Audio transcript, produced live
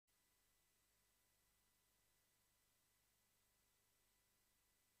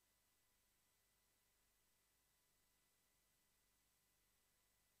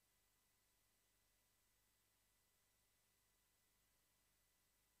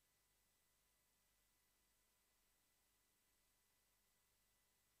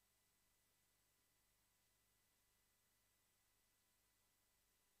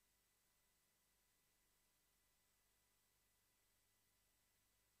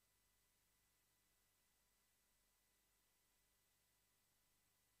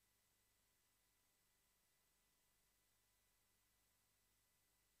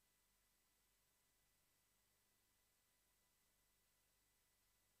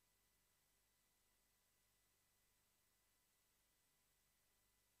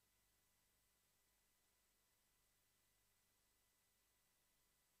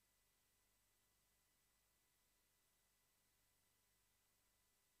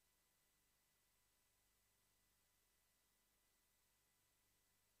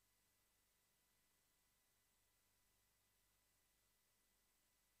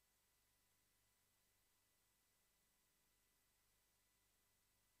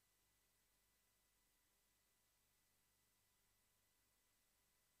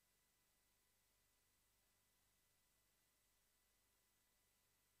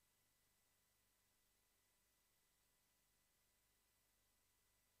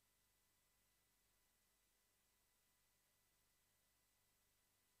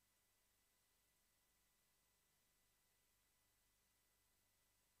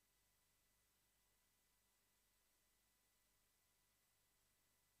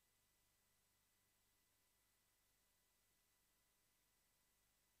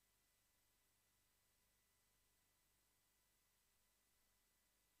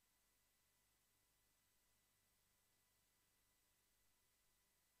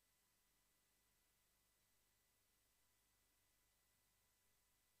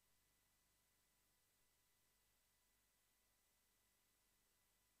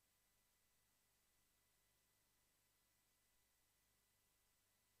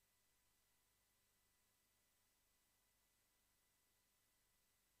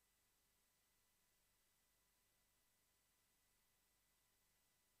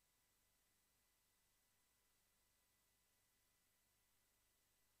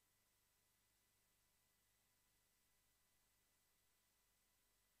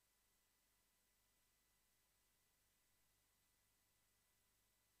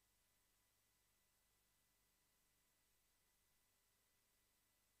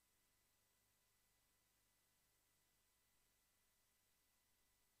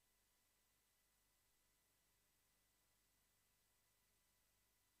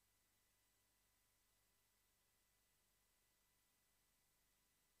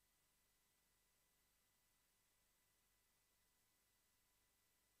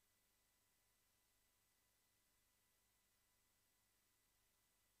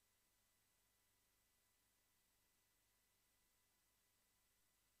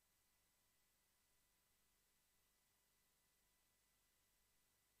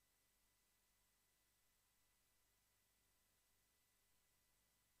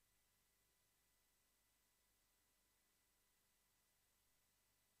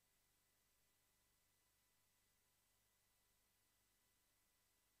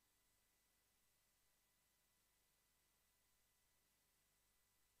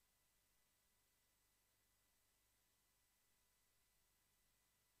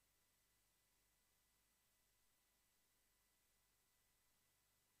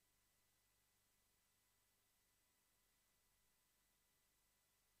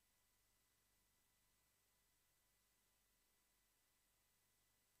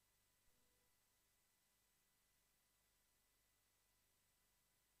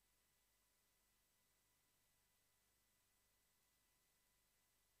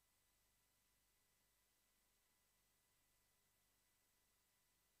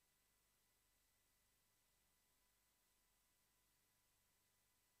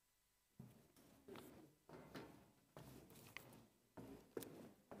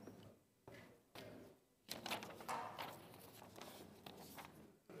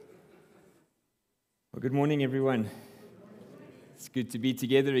Well, good morning, everyone. It's good to be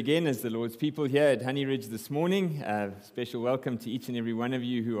together again as the Lord's people here at Honey Ridge this morning. Special welcome to each and every one of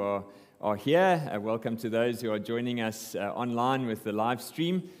you who are here. Welcome to those who are joining us online with the live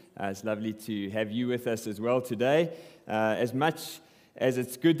stream. It's lovely to have you with us as well today. As much as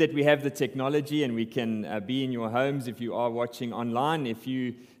it's good that we have the technology and we can be in your homes if you are watching online, if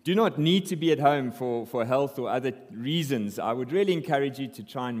you do not need to be at home for health or other reasons, I would really encourage you to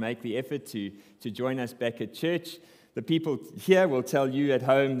try and make the effort to join us back at church. The people here will tell you at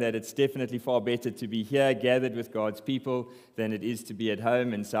home that it's definitely far better to be here gathered with God's people than it is to be at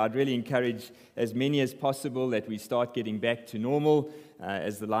home. And so I'd really encourage as many as possible that we start getting back to normal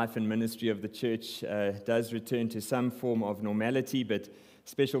as the life and ministry of the church does return to some form of normality. But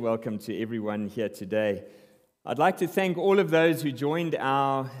special welcome to everyone here today. I'd like to thank all of those who joined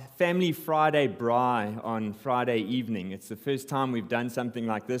our Family Friday braai on Friday evening. It's the first time we've done something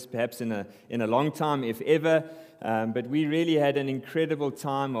like this, perhaps in a long time, if ever. But we really had an incredible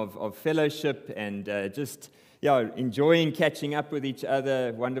time of fellowship and just enjoying catching up with each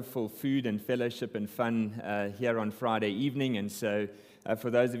other. Wonderful food and fellowship and fun here on Friday evening. And so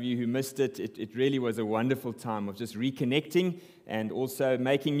for those of you who missed it, it really was a wonderful time of just reconnecting and also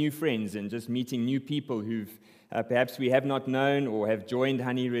making new friends and just meeting new people who've perhaps we have not known or have joined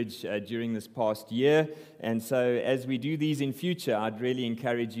Honey Ridge during this past year. And so as we do these in future, I'd really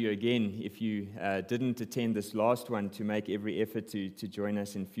encourage you again, if you didn't attend this last one, to make every effort to join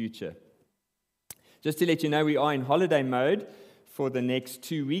us in future. Just to let you know, we are in holiday mode for the next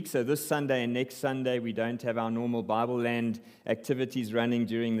 2 weeks. So this Sunday and next Sunday, we don't have our normal Bible Land activities running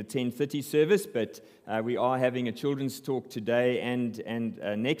during the 10:30 service, but we are having a children's talk today and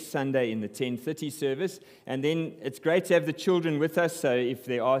next Sunday in the 10:30 service. And then it's great to have the children with us. So if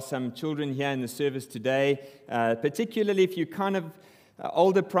there are some children here in the service today, particularly if you kind of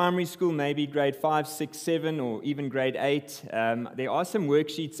older primary school, maybe grade 5, 6, 7, or even grade 8. There are some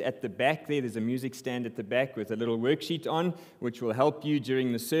worksheets at the back there. There's a music stand at the back with a little worksheet on, which will help you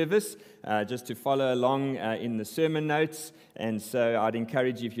during the service, just to follow along in the sermon notes. And so I'd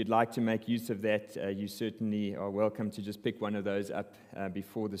encourage you, if you'd like to make use of that, you certainly are welcome to just pick one of those up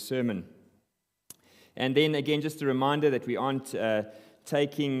before the sermon. And then again, just a reminder that we aren't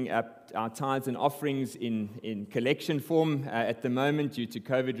taking up our tithes and offerings in collection form at the moment due to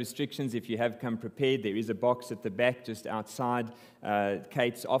COVID restrictions. If you have come prepared, there is a box at the back just outside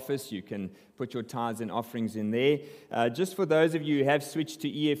Kate's office. You can put your tithes and offerings in there. Just for those of you who have switched to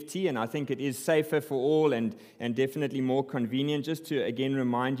EFT, and I think it is safer for all and definitely more convenient, just to again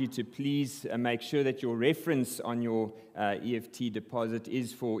remind you to please make sure that your reference on your EFT deposit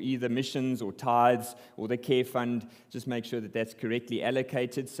is for either missions or tithes or the care fund. Just make sure that that's correctly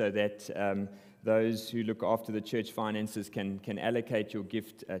allocated so that those who look after the church finances can allocate your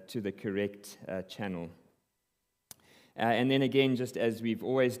gift to the correct channel. And then again, just as we've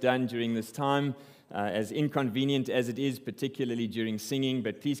always done during this time, as inconvenient as it is, particularly during singing,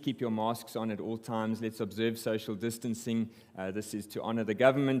 but please keep your masks on at all times. Let's observe social distancing. This is to honor the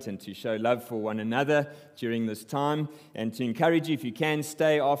government and to show love for one another during this time. And to encourage you, if you can,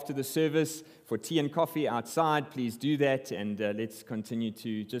 stay after the service for tea and coffee outside. Please do that, and let's continue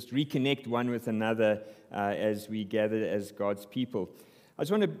to just reconnect one with another as we gather as God's people. I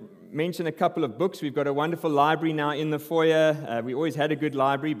just want to mention a couple of books. We've got a wonderful library now in the foyer. We always had a good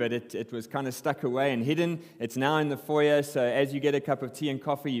library, but it was kind of stuck away and hidden. It's now in the foyer, so as you get a cup of tea and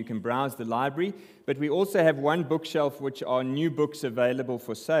coffee, you can browse the library. But we also have one bookshelf which are new books available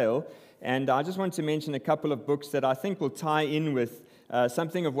for sale. And I just want to mention a couple of books that I think will tie in with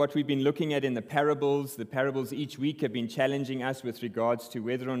something of what we've been looking at in the parables. The parables each week have been challenging us with regards to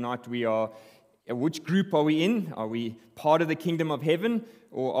whether or not we are which group are we in? Are we part of the kingdom of heaven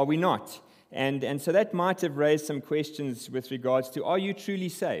or are we not? And so that might have raised some questions with regards to, are you truly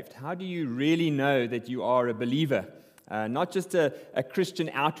saved? How do you really know that you are a believer? Not just a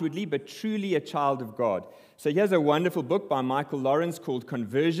Christian outwardly, but truly a child of God. So here's a wonderful book by Michael Lawrence called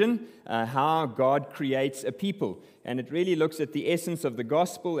Conversion, How God Creates a People. And it really looks at the essence of the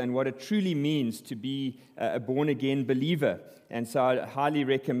gospel and what it truly means to be a born-again believer. And so I highly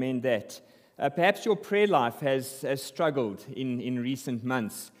recommend that. Perhaps your prayer life has struggled in recent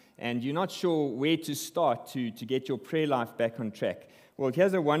months, and you're not sure where to start to get your prayer life back on track. Well,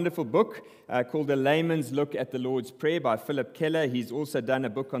 here's a wonderful book called A Layman's Look at the Lord's Prayer by Philip Keller. He's also done a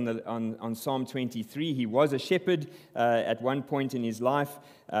book on Psalm 23. He was a shepherd at one point in his life,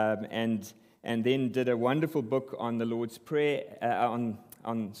 and then did a wonderful book on the Lord's Prayer, on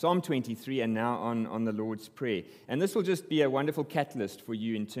Psalm 23 and now on the Lord's Prayer. And this will just be a wonderful catalyst for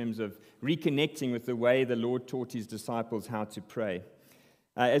you in terms of reconnecting with the way the Lord taught his disciples how to pray.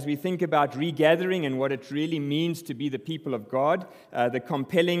 As we think about regathering and what it really means to be the people of God, the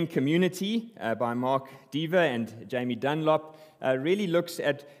Compelling Community by Mark Dever and Jamie Dunlop really looks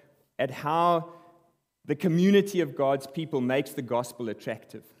at how the community of God's people makes the gospel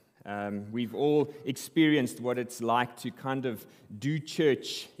attractive. We've all experienced what it's like to kind of do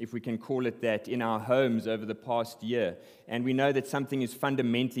church, if we can call it that, in our homes over the past year. And we know that something is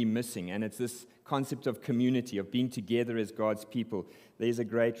fundamentally missing, and it's this concept of community, of being together as God's people. There's a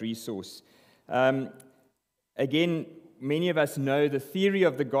great resource. Again, many of us know the theory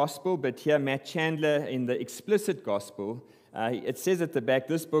of the gospel, but here Matt Chandler in the explicit gospel, it says at the back,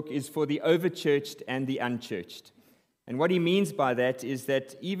 this book is for the overchurched and the unchurched. And what he means by that is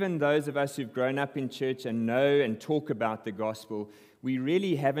that even those of us who've grown up in church and know and talk about the gospel, we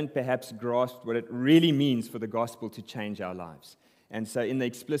really haven't perhaps grasped what it really means for the gospel to change our lives. And so in the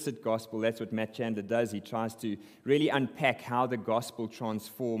explicit gospel, that's what Matt Chandler does. He tries to really unpack how the gospel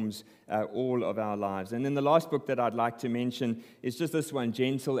transforms all of our lives. And then the last book that I'd like to mention is just this one,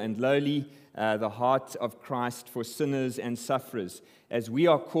 Gentle and Lowly, The Heart of Christ for Sinners and Sufferers. As we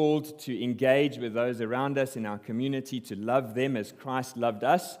are called to engage with those around us in our community, to love them as Christ loved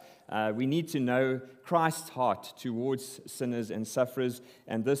us, we need to know Christ's heart towards sinners and sufferers.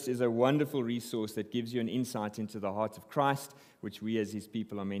 And this is a wonderful resource that gives you an insight into the heart of Christ, which we as his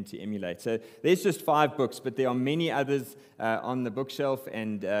people are meant to emulate. So there's just 5 books, but there are many others on the bookshelf,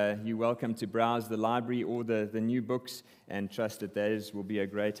 and you're welcome to browse the library or the new books, and trust that those will be a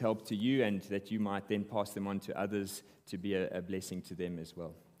great help to you, and that you might then pass them on to others to be a blessing to them as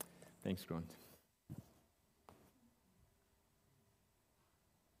well. Thanks, Grant.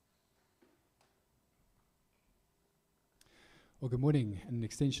 Well, good morning, and an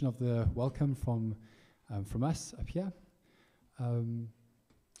extension of the welcome from us up here.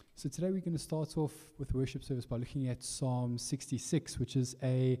 So today we're going to start off with worship service by looking at Psalm 66, which is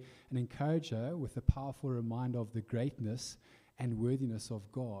an encourager with a powerful reminder of the greatness and worthiness of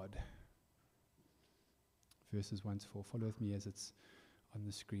God. Verses 1 to 4. Follow with me as it's on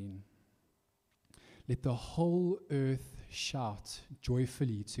the screen. Let the whole earth shout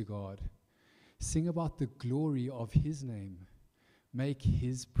joyfully to God. Sing about the glory of his name. Make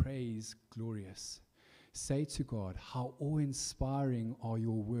his praise glorious. Say to God, how awe-inspiring are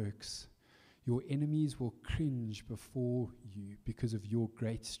your works. Your enemies will cringe before you because of your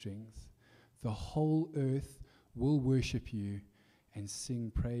great strength. The whole earth will worship you and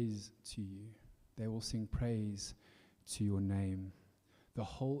sing praise to you. They will sing praise to your name. The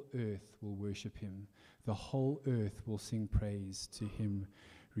whole earth will worship him. The whole earth will sing praise to him.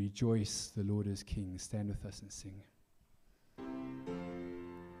 Rejoice, the Lord is King. Stand with us and sing.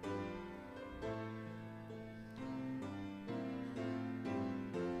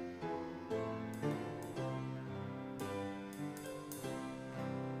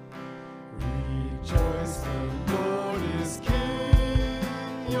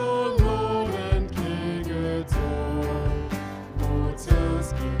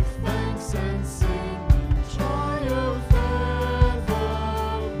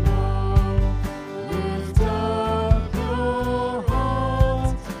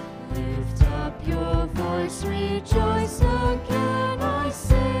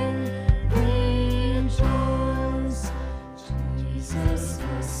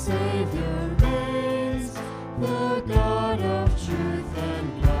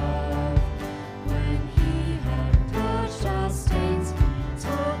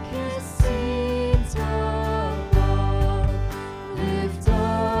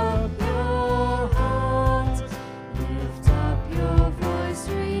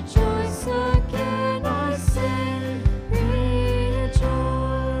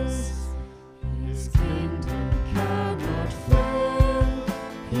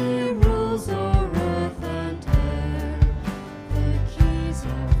 He rules over earth and air. The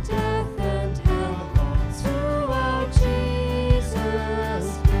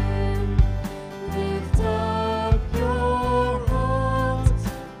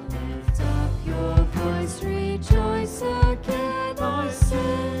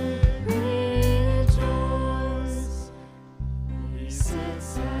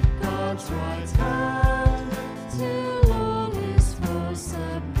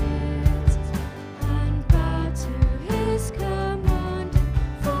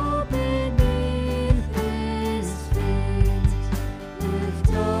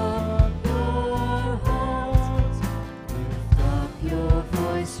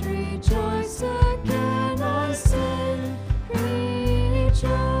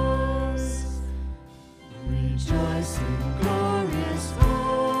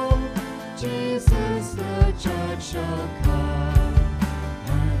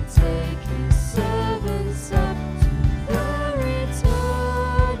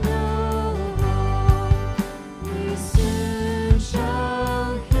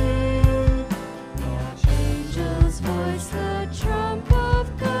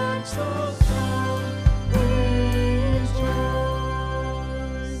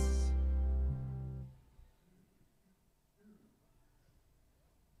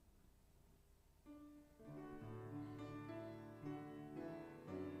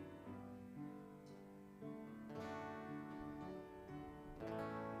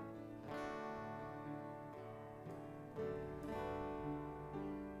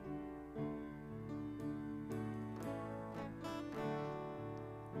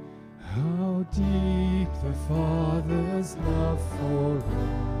How deep the Father's love for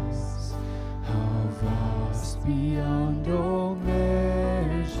us, how vast beyond all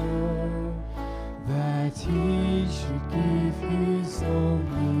measure, that He should give His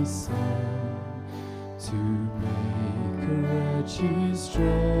only Son to make a wretch's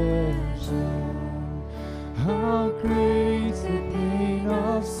treasure. How great the pain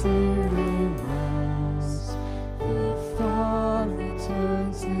of sin was, the Father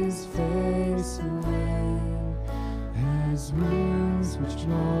turns His face away, as wounds which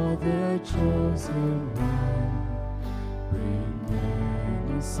draw the chosen one bring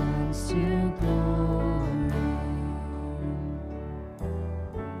many sons to glory.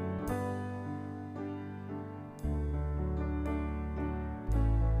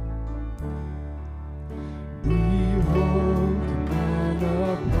 Behold the man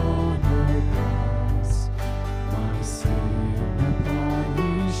upon the cross, my sin upon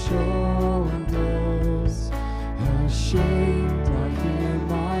His shoulders. Ashamed, I hear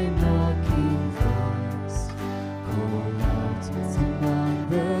my knocking voice call out among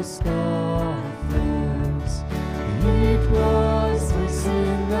the scoffers. It was my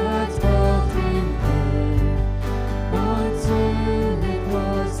sin that held Him there until it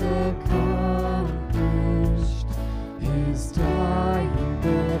was accomplished. His dying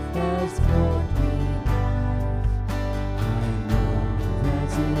death has brought me life. I know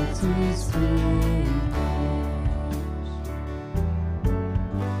that it is finished.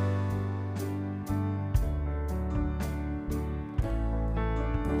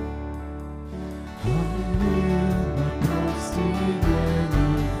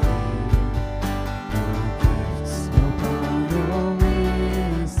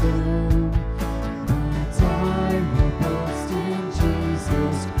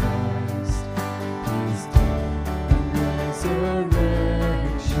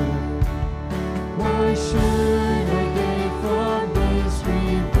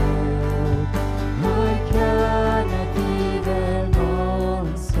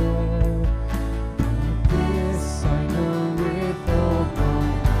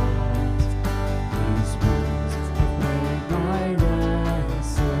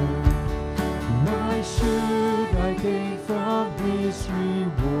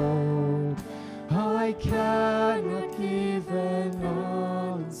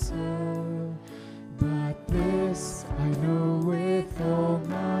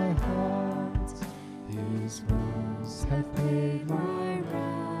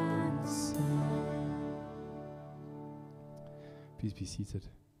 Please be seated.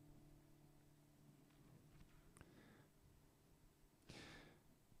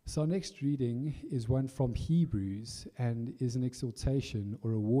 So our next reading is one from Hebrews and is an exhortation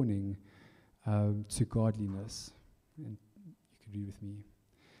or a warning to godliness. And you could read with me.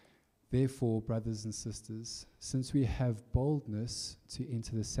 Therefore, brothers and sisters, since we have boldness to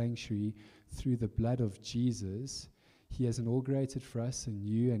enter the sanctuary through the blood of Jesus, He has inaugurated for us a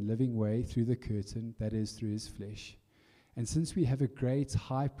new and living way through the curtain, that is, through His flesh. And since we have a great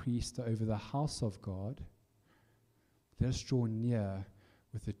high priest over the house of God, let us draw near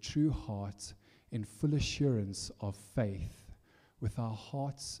with a true heart in full assurance of faith, with our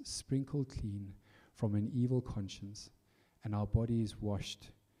hearts sprinkled clean from an evil conscience and our bodies washed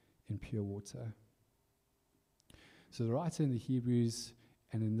in pure water. So the writer in the Hebrews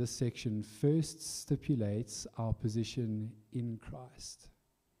and in this section first stipulates our position in Christ.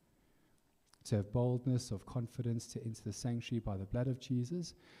 To have boldness of confidence to enter the sanctuary by the blood of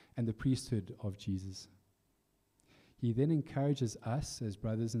Jesus and the priesthood of Jesus. He then encourages us as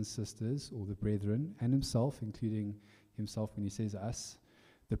brothers and sisters, or the brethren, and himself, including himself when he says us,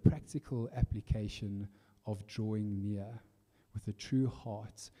 the practical application of drawing near with a true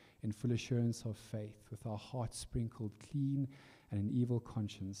heart in full assurance of faith, with our hearts sprinkled clean and an evil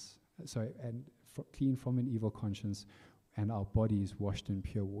conscience, clean from an evil conscience, and our bodies washed in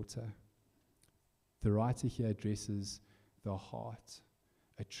pure water. The writer here addresses the heart,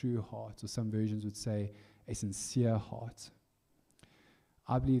 a true heart, or some versions would say a sincere heart.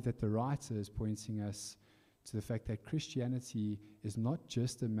 I believe that the writer is pointing us to the fact that Christianity is not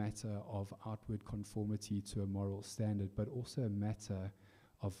just a matter of outward conformity to a moral standard, but also a matter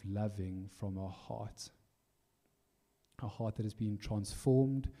of loving from a heart that has been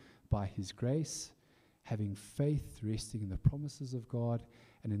transformed by His grace, having faith resting in the promises of God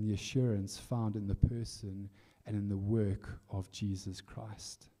and in the assurance found in the person and in the work of Jesus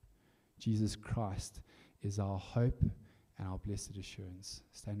Christ. Jesus Christ is our hope and our blessed assurance.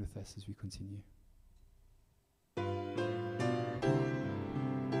 Stand with us as we continue.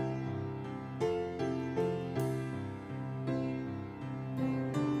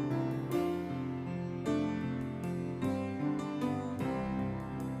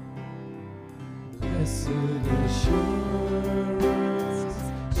 seated.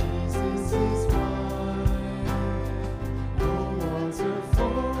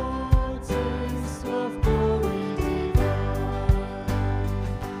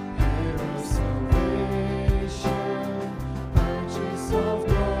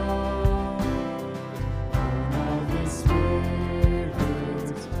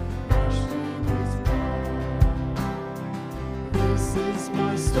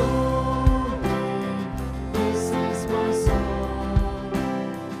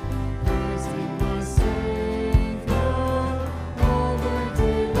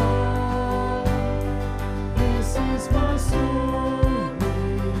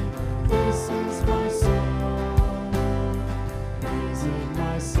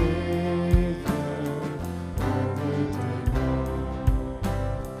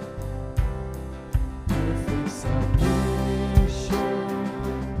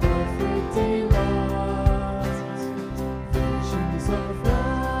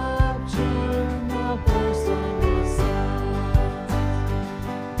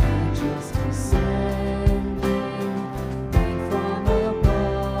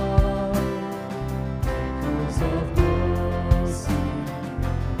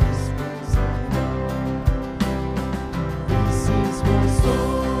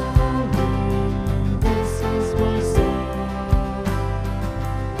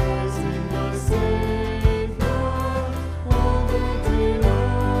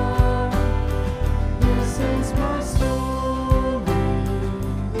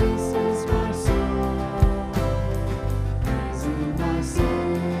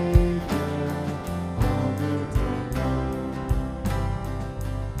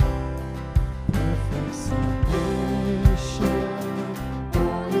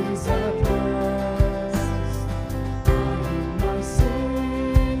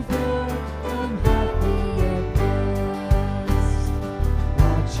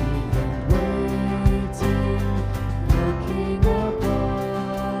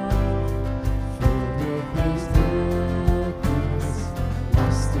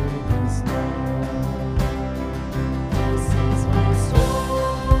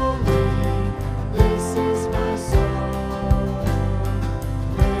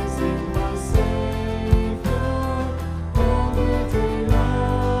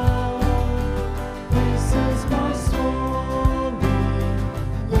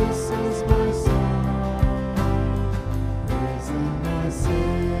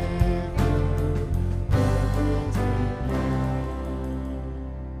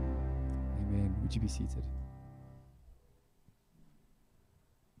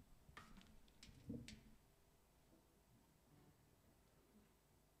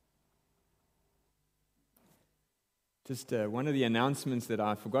 Just one of the announcements that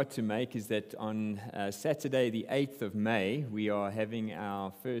I forgot to make is that on Saturday, the 8th of May, we are having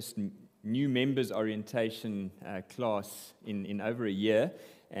our first new members orientation class in over a year.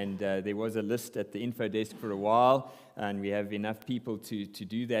 And there was a list at the info desk for a while, and we have enough people to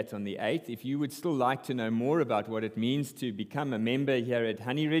do that on the 8th. If you would still like to know more about what it means to become a member here at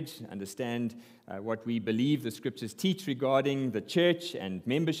Honey Ridge, understand what we believe the scriptures teach regarding the church and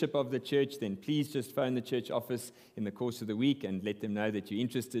membership of the church, then please just phone the church office in the course of the week and let them know that you're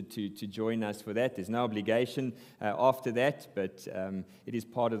interested to join us for that. There's no obligation after that, but it is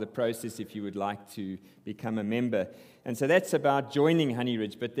part of the process if you would like to become a member. And so that's about joining Honey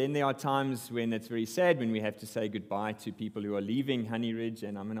Ridge, but then there are times when it's very sad when we have to say goodbye to people who are leaving Honey Ridge,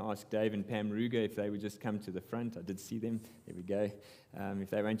 and I'm going to ask Dave and Pam Ruger if they would just come to the front. I did see them. There we go. If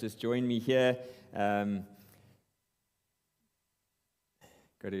they won't just join me here.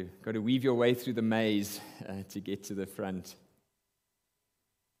 Got to weave your way through the maze to get to the front.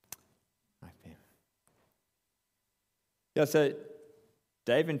 Hi, Pam. Yeah, so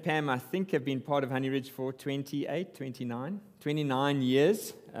Dave and Pam, I think, have been part of Honey Ridge for 29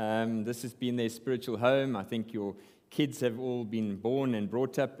 years. This has been their spiritual home. I think your kids have all been born and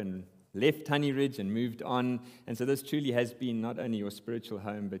brought up and left Honey Ridge and moved on. And so this truly has been not only your spiritual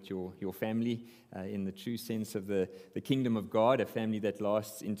home, but your family in the true sense of the kingdom of God, a family that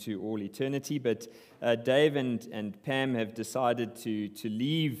lasts into all eternity. But Dave and Pam have decided to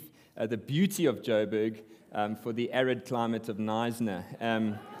leave the beauty of Joburg for the arid climate of Knysna.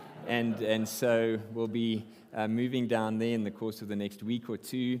 And so we'll be moving down there in the course of the next week or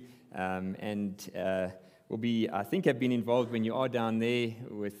two. I think have been involved when you are down there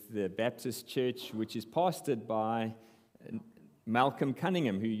with the Baptist church, which is pastored by Malcolm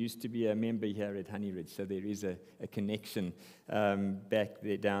Cunningham, who used to be a member here at Honey Ridge. So there is a connection back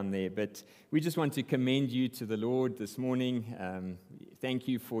there, down there. But we just want to commend you to the Lord this morning. Thank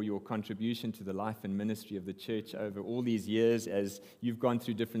you for your contribution to the life and ministry of the church over all these years as you've gone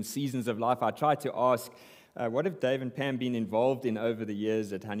through different seasons of life. I tried to ask, what have Dave and Pam been involved in over the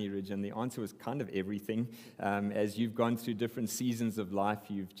years at Honey Ridge? And the answer was kind of everything. As you've gone through different seasons of life,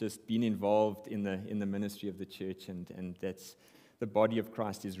 you've just been involved in the ministry of the church, and that's the body of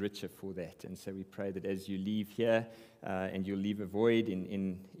Christ is richer for that. And so we pray that as you leave here, and you'll leave a void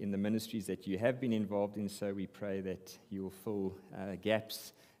in the ministries that you have been involved in, so we pray that you'll fill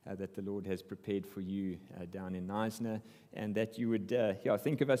gaps that the Lord has prepared for you down in Knysna, and that you would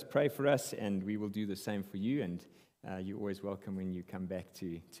think of us, pray for us, and we will do the same for you. And you're always welcome when you come back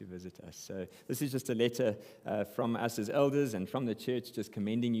to visit us. So this is just a letter from us as elders and from the church, just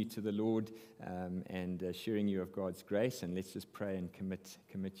commending you to the Lord and assuring you of God's grace. And let's just pray and commit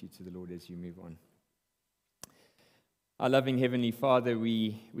you to the Lord as you move on. Our loving Heavenly Father,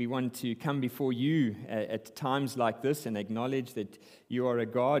 we want to come before you at times like this and acknowledge that you are a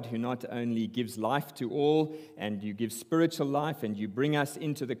God who not only gives life to all, and you give spiritual life, and you bring us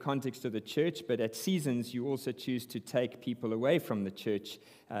into the context of the church, but at seasons you also choose to take people away from the church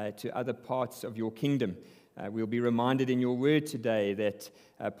to other parts of your kingdom. We'll be reminded in your word today that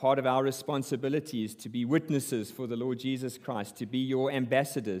part of our responsibility is to be witnesses for the Lord Jesus Christ, to be your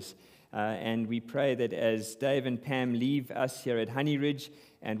ambassadors. And we pray that as Dave and Pam leave us here at Honey Ridge,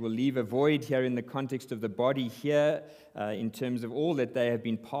 and will leave a void here in the context of the body here, in terms of all that they have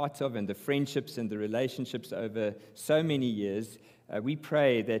been part of and the friendships and the relationships over so many years, we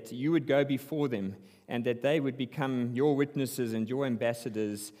pray that you would go before them and that they would become your witnesses and your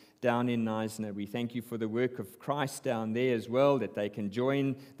ambassadors down in Knysna. We thank you for the work of Christ down there as well, that they can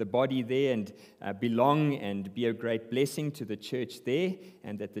join the body there and belong and be a great blessing to the church there,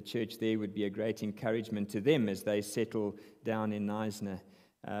 and that the church there would be a great encouragement to them as they settle down in Knysna.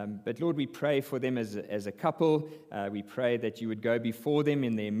 But Lord, we pray for them as a couple. We pray that you would go before them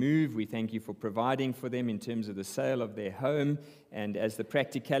in their move. We thank you for providing for them in terms of the sale of their home. And as the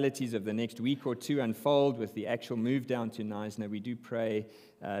practicalities of the next week or two unfold with the actual move down to Knysna, we do pray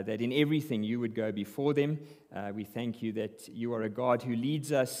that in everything you would go before them. We thank you that you are a God who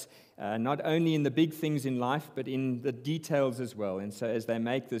leads us not only in the big things in life, but in the details as well. And so as they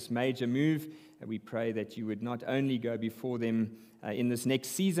make this major move, we pray that you would not only go before them in this next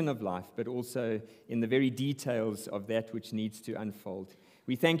season of life, but also in the very details of that which needs to unfold.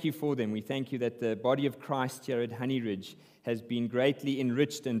 We thank you for them. We thank you that the body of Christ here at Honey Ridge has been greatly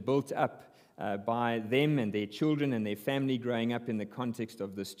enriched and built up by them and their children and their family growing up in the context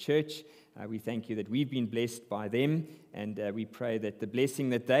of this church. We thank you that we've been blessed by them, and we pray that the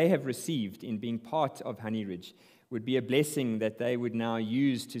blessing that they have received in being part of Honey Ridge would be a blessing that they would now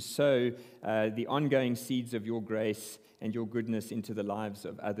use to sow the ongoing seeds of your grace and your goodness into the lives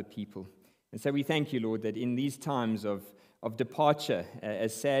of other people. And so we thank you, Lord, that in these times of departure,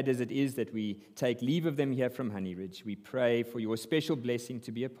 as sad as it is that we take leave of them here from Honey Ridge, we pray for your special blessing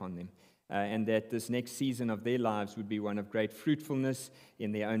to be upon them, and that this next season of their lives would be one of great fruitfulness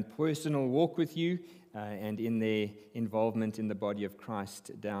in their own personal walk with you and in their involvement in the body of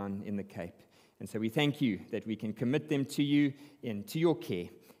Christ down in the Cape. And so we thank you that we can commit them to you and to your care,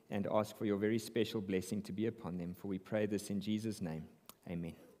 and ask for your very special blessing to be upon them. For we pray this in Jesus' name.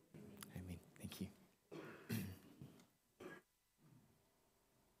 Amen. Amen. Thank you.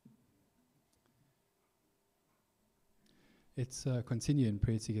 Let's continue in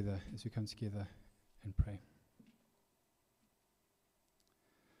prayer together as we come together and pray.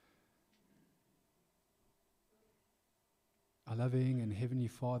 Our loving and heavenly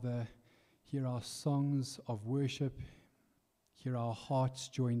Father, hear our songs of worship. Hear our hearts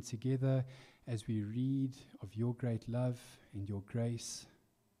join together as we read of your great love and your grace.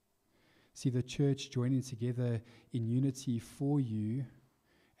 See the church joining together in unity for you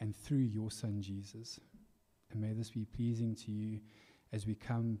and through your Son Jesus. And may this be pleasing to you as we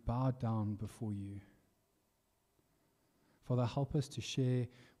come bowed down before you. Father, help us to share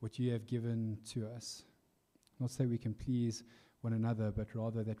what you have given to us. Not so we can please one another, but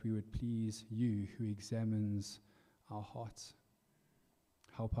rather that we would please you who examines our hearts.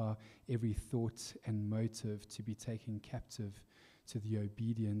 Help our every thought and motive to be taken captive to the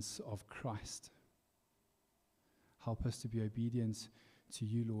obedience of Christ. Help us to be obedient to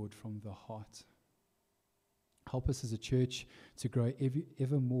you, Lord, from the heart. Help us as a church to grow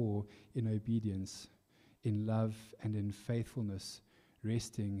ever more in obedience, in love and in faithfulness,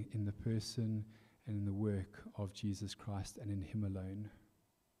 resting in the person and in the work of Jesus Christ and in Him alone.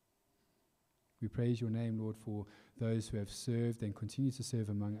 We praise your name, Lord, for those who have served and continue to serve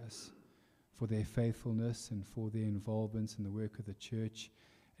among us, for their faithfulness and for their involvement in the work of the church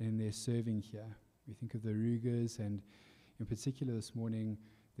and in their serving here. We think of the Rugers and in particular this morning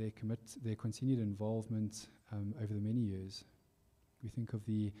their continued involvement over the many years. We think of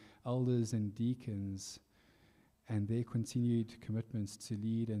the elders and deacons and their continued commitments to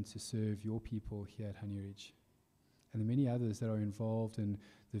lead and to serve your people here at Honey Ridge, and the many others that are involved in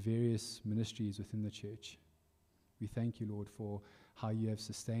the various ministries within the church. We thank you, Lord, for how you have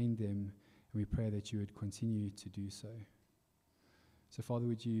sustained them, and we pray that you would continue to do so. So, Father,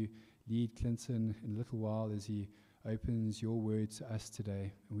 would you lead Clinton in a little while as he opens your word to us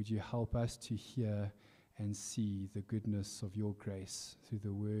today, and would you help us to hear and see the goodness of your grace through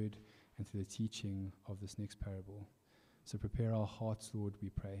the word and through the teaching of this next parable. So prepare our hearts, Lord, we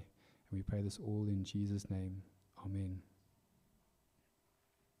pray, and we pray this all in Jesus' name. Amen.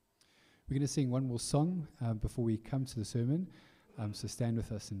 We're going to sing one more song before we come to the sermon, so stand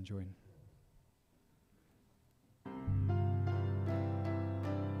with us and join.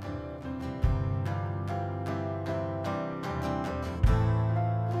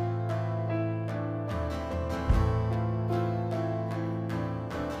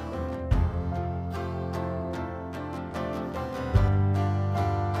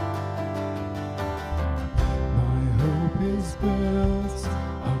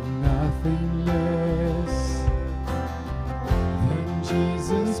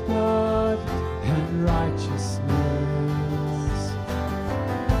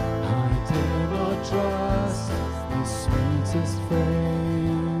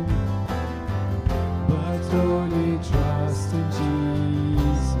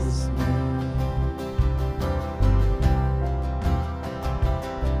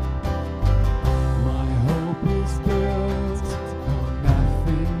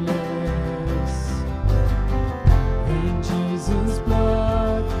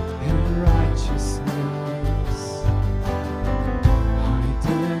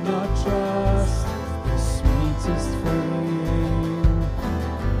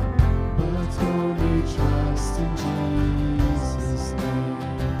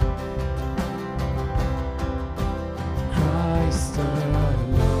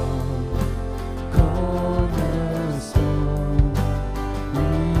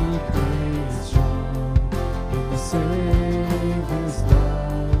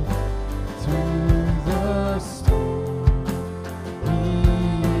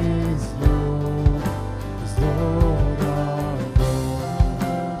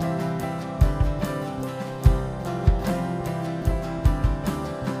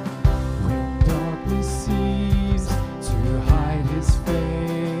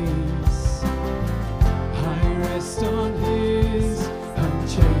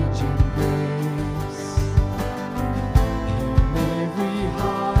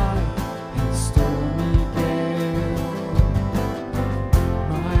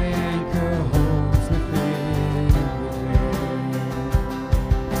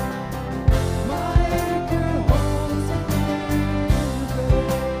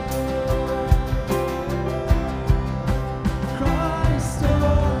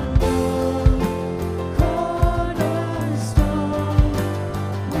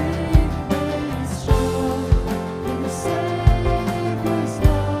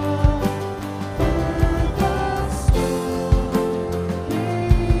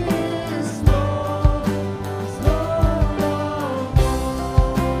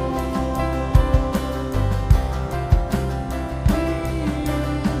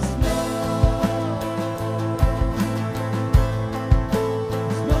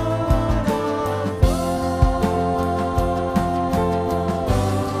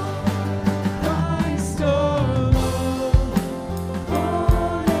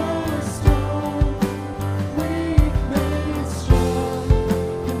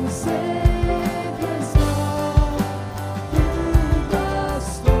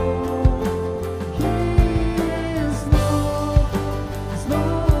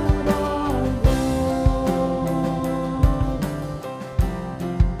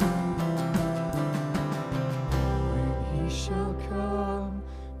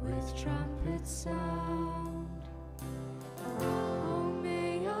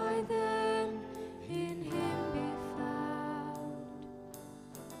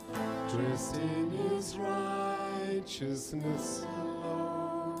 Dressed in his righteousness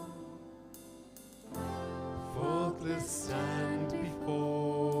alone, faultless stand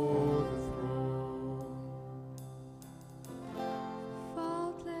before the throne.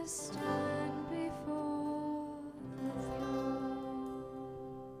 Faultless stand before the throne.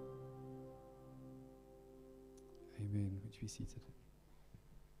 be seated.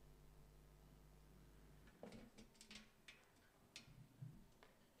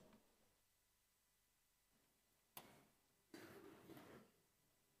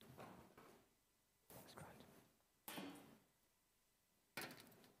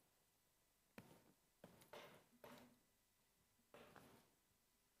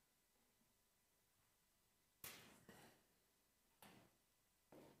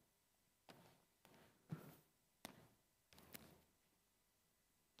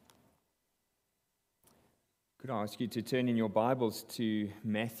 Could I ask you to turn in your Bibles to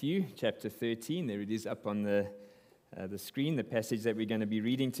Matthew chapter 13? There it is up on the screen, the passage that we're going to be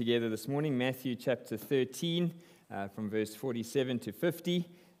reading together this morning. Matthew chapter 13, from verse 47 to 50.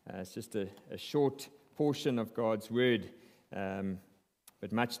 It's just a short portion of God's Word,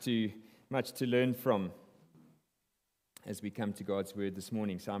 but much to learn from as we come to God's Word this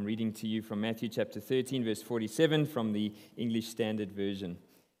morning. So I'm reading to you from Matthew chapter 13, verse 47 from the English Standard Version.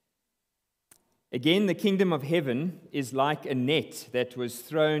 Again, the kingdom of heaven is like a net that was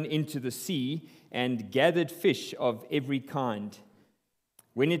thrown into the sea and gathered fish of every kind.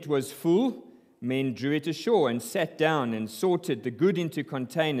 When it was full, men drew it ashore and sat down and sorted the good into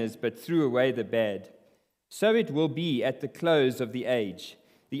containers, but threw away the bad. So it will be at the close of the age.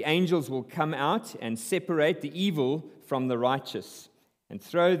 The angels will come out and separate the evil from the righteous and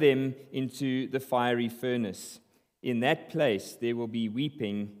throw them into the fiery furnace. In that place there will be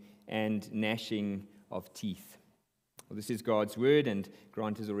weeping and gnashing of teeth. Well, this is God's word, and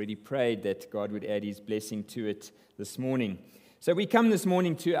Grant has already prayed that God would add his blessing to it this morning. So we come this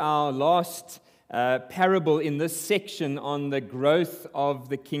morning to our last parable in this section on the growth of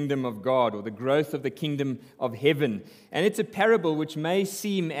the kingdom of God, or the growth of the kingdom of heaven. And it's a parable which may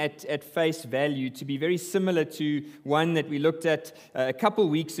seem at face value to be very similar to one that we looked at a couple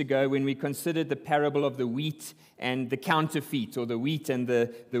weeks ago when we considered the parable of the wheat and the counterfeit, or the wheat and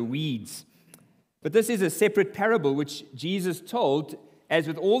the weeds. But this is a separate parable which Jesus told, as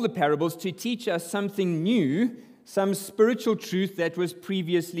with all the parables, to teach us something new, some spiritual truth that was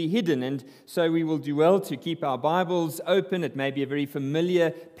previously hidden. And so we will do well to keep our Bibles open. It may be a very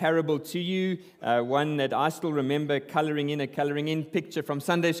familiar parable to you, one that I still remember coloring in picture from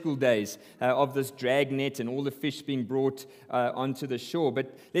Sunday school days of this drag net and all the fish being brought onto the shore.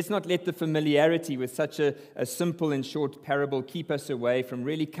 But let's not let the familiarity with such a simple and short parable keep us away from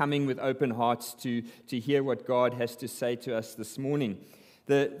really coming with open hearts to hear what God has to say to us this morning.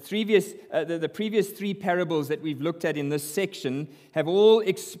 The previous three parables that we've looked at in this section have all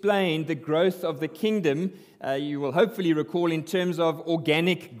explained the growth of the kingdom, you will hopefully recall, in terms of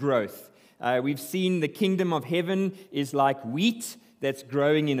organic growth. We've seen the kingdom of heaven is like wheat that's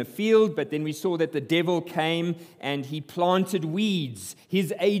growing in a field, but then we saw that the devil came and he planted weeds,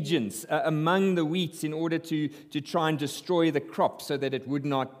 his agents, among the wheats in order to try and destroy the crop so that it would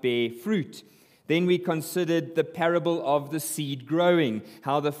not bear fruit. Then we considered the parable of the seed growing,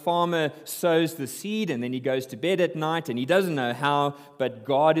 how the farmer sows the seed and then he goes to bed at night and he doesn't know how, but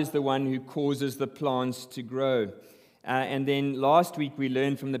God is the one who causes the plants to grow. And then last week we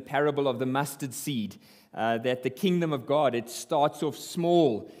learned from the parable of the mustard seed that the kingdom of God, it starts off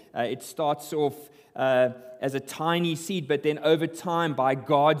small. It starts off as a tiny seed, but then over time, by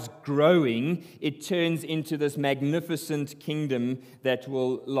God's growing, it turns into this magnificent kingdom that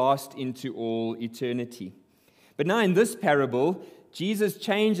will last into all eternity. But now in this parable, Jesus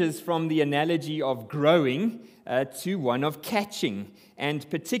changes from the analogy of growing to one of catching, and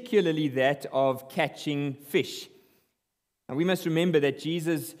particularly that of catching fish. And we must remember that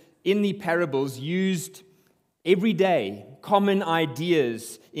Jesus, in the parables, used everyday, common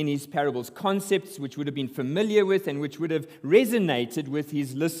ideas in his parables, concepts which would have been familiar with and which would have resonated with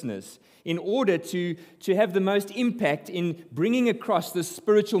his listeners, in order to have the most impact in bringing across the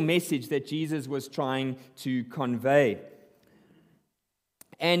spiritual message that Jesus was trying to convey.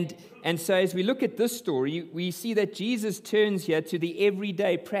 And so as we look at this story, we see that Jesus turns here to the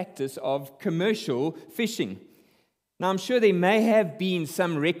everyday practice of commercial fishing. Now, I'm sure there may have been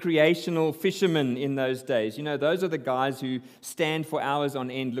some recreational fishermen in those days. You know, those are the guys who stand for hours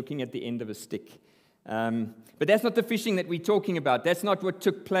on end looking at the end of a stick. But that's not the fishing that we're talking about. That's not what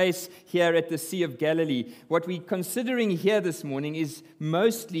took place here at the Sea of Galilee. What we're considering here this morning is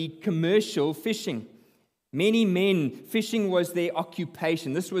mostly commercial fishing. Many men, fishing was their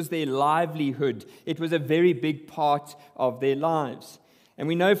occupation. This was their livelihood. It was a very big part of their lives. And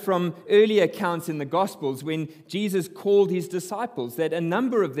we know from early accounts in the Gospels when Jesus called his disciples that a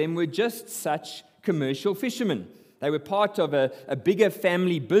number of them were just such commercial fishermen. They were part of a bigger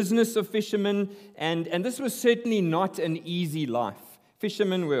family business of fishermen, and this was certainly not an easy life.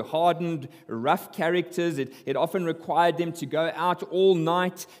 Fishermen were hardened, rough characters. It often required them to go out all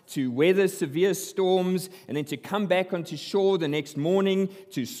night to weather severe storms and then to come back onto shore the next morning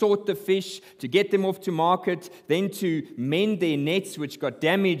to sort the fish, to get them off to market, then to mend their nets which got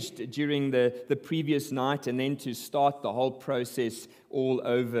damaged during the previous night, and then to start the whole process all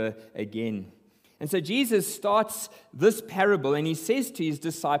over again. And so Jesus starts this parable and he says to his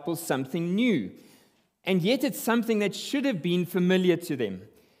disciples something new. And yet it's something that should have been familiar to them.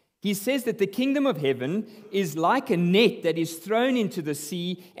 He says that the kingdom of heaven is like a net that is thrown into the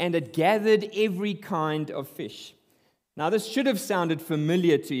sea and it gathered every kind of fish. Now this should have sounded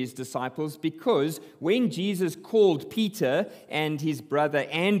familiar to his disciples because when Jesus called Peter and his brother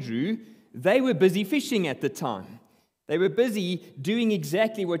Andrew, they were busy fishing at the time. They were busy doing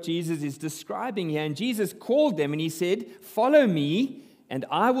exactly what Jesus is describing here. And Jesus called them and he said, "Follow me and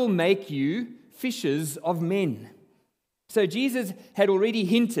I will make you fishers of men." So Jesus had already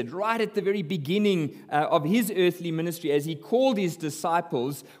hinted right at the very beginning of his earthly ministry as he called his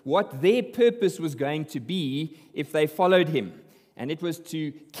disciples what their purpose was going to be if they followed him. And it was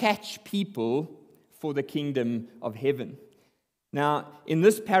to catch people for the kingdom of heaven. Now, in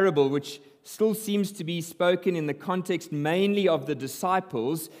this parable, which still seems to be spoken in the context mainly of the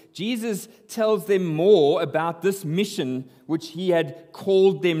disciples, Jesus tells them more about this mission which he had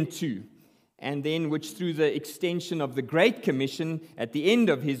called them to, and then which through the extension of the Great Commission at the end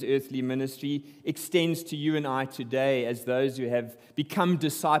of his earthly ministry extends to you and I today as those who have become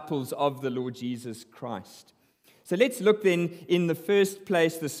disciples of the Lord Jesus Christ. So let's look then in the first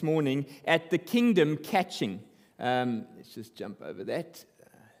place this morning at the kingdom catching. Let's just jump over that.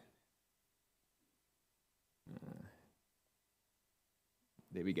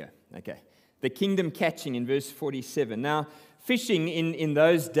 There we go. Okay. The kingdom catching in verse 47. Now, fishing in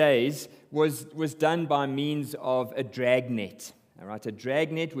those days was done by means of a dragnet. All right, a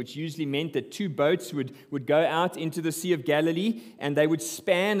dragnet, which usually meant that two boats would go out into the Sea of Galilee, and they would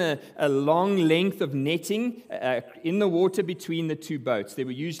span a long length of netting in the water between the two boats. There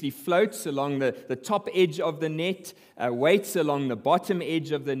were usually floats along the top edge of the net, weights along the bottom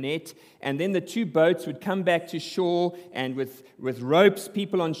edge of the net, and then the two boats would come back to shore, and with ropes,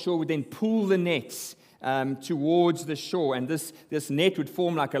 people on shore would then pull the nets towards the shore, and this net would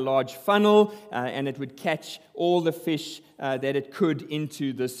form like a large funnel, and it would catch all the fish that it could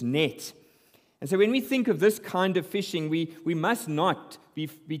into this net. And so when we think of this kind of fishing, we must not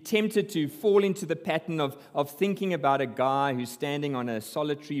be tempted to fall into the pattern of thinking about a guy who's standing on a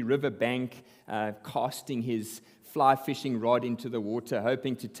solitary river bank, casting his fly fishing rod into the water,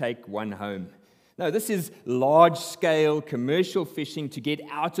 hoping to take one home. No, this is large-scale commercial fishing to get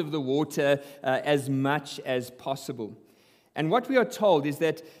out of the water as much as possible. And what we are told is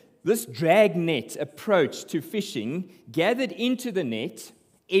that this dragnet approach to fishing gathered into the net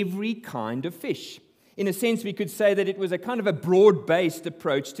every kind of fish. In a sense, we could say that it was a kind of a broad-based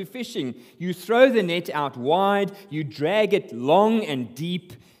approach to fishing. You throw the net out wide, you drag it long and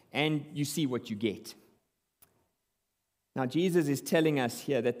deep, and you see what you get. Now, Jesus is telling us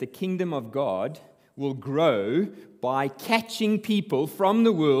here that the kingdom of God will grow by catching people from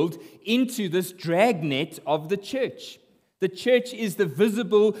the world into this dragnet of the church. The church is the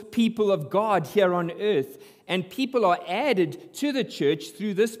visible people of God here on earth, and people are added to the church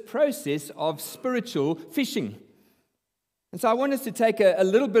through this process of spiritual fishing. And so I want us to take a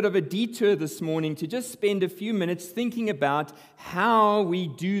little bit of a detour this morning to just spend a few minutes thinking about how we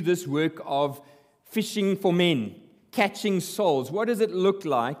do this work of fishing for men, catching souls. What does it look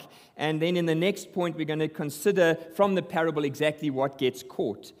like? And then in the next point, we're going to consider from the parable exactly what gets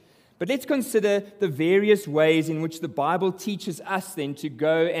caught. But let's consider the various ways in which the Bible teaches us then to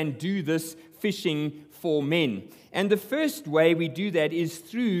go and do this fishing for men. And the first way we do that is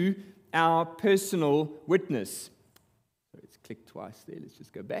through our personal witness. So let's click twice there. Let's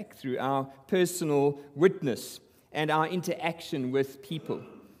just go back. Through our personal witness and our interaction with people.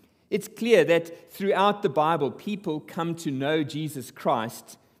 It's clear that throughout the Bible, people come to know Jesus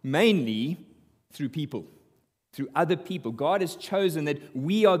Christ mainly through people, through other people. God has chosen that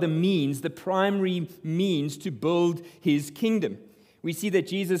we are the means, the primary means to build his kingdom. We see that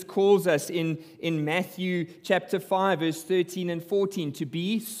Jesus calls us in Matthew chapter 5, verse 13 and 14, to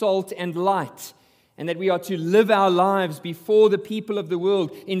be salt and light, and that we are to live our lives before the people of the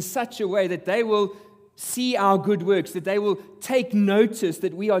world in such a way that they will see our good works, that they will take notice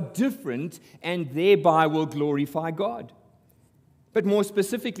that we are different and thereby will glorify God. But more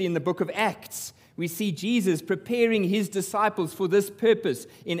specifically in the book of Acts, we see Jesus preparing his disciples for this purpose.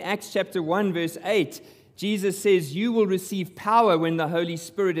 In Acts chapter 1, verse 8, Jesus says, "You will receive power when the Holy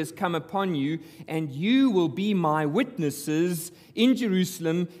Spirit has come upon you, and you will be my witnesses in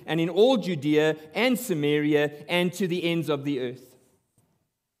Jerusalem and in all Judea and Samaria and to the ends of the earth."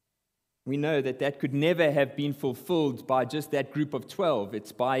 We know that that could never have been fulfilled by just that group of 12.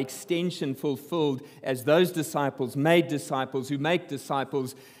 It's by extension fulfilled as those disciples made disciples who make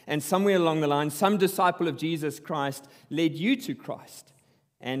disciples, and somewhere along the line, some disciple of Jesus Christ led you to Christ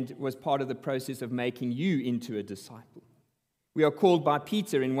and was part of the process of making you into a disciple. We are called by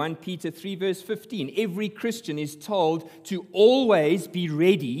Peter in 1 Peter 3 verse 15. Every Christian is told to always be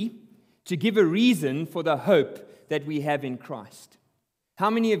ready to give a reason for the hope that we have in Christ. How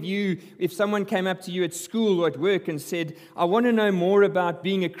many of you, if someone came up to you at school or at work and said, "I want to know more about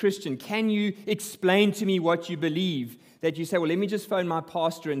being a Christian, can you explain to me what you believe?" that you say, "Well, let me just phone my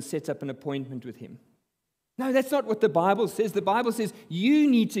pastor and set up an appointment with him"? No, that's not what the Bible says. The Bible says you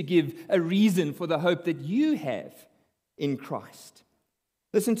need to give a reason for the hope that you have in Christ.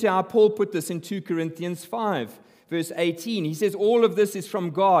 Listen to how Paul put this in 2 Corinthians 5, verse 18. He says, "All of this is from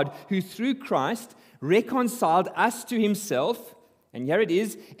God, who through Christ reconciled us to himself," and here it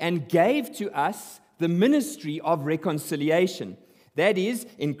is, "and gave to us the ministry of reconciliation." That is,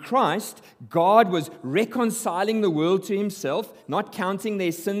 in Christ, God was reconciling the world to himself, not counting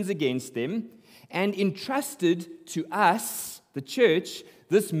their sins against them, and entrusted to us, the church,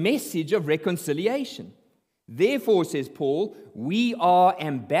 this message of reconciliation. Therefore, says Paul, we are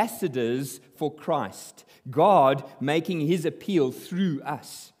ambassadors for Christ, God making his appeal through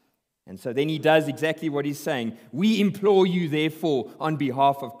us. And so then he does exactly what he's saying. "We implore you, therefore, on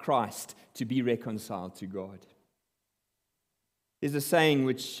behalf of Christ, to be reconciled to God." There's a saying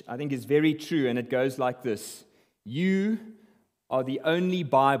which I think is very true, and it goes like this: "You are the only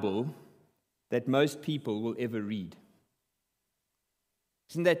Bible that most people will ever read."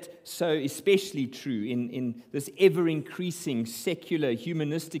 Isn't that so especially true in this ever-increasing secular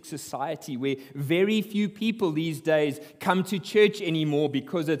humanistic society where very few people these days come to church anymore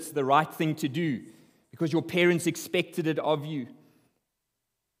because it's the right thing to do, because your parents expected it of you?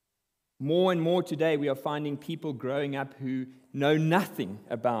 More and more today we are finding people growing up who know nothing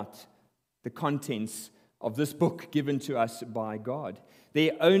about the contents of this book given to us by God.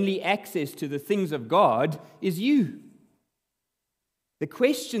 Their only access to the things of God is you. The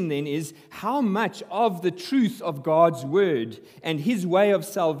question then is, how much of the truth of God's word and his way of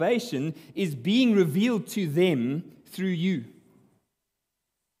salvation is being revealed to them through you?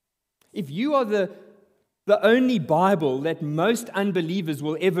 If you are the only Bible that most unbelievers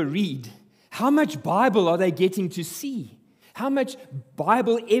will ever read, how much Bible are they getting to see? How much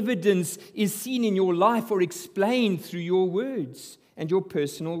Bible evidence is seen in your life or explained through your words and your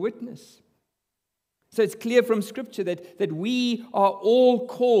personal witness? So it's clear from Scripture that we are all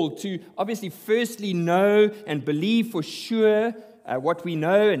called to obviously firstly know and believe for sure what we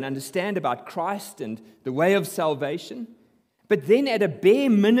know and understand about Christ and the way of salvation. But then at a bare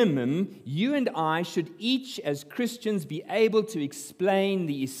minimum, you and I should each as Christians be able to explain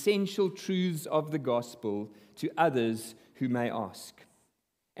the essential truths of the gospel to others who may ask.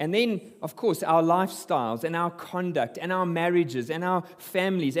 And then, of course, our lifestyles and our conduct and our marriages and our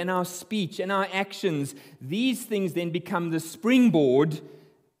families and our speech and our actions, these things then become the springboard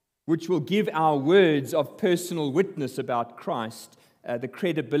which will give our words of personal witness about Christ the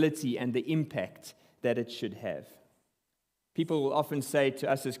credibility and the impact that it should have. People will often say to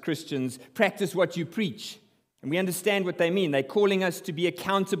us as Christians, "Practice what you preach." And we understand what they mean. They're calling us to be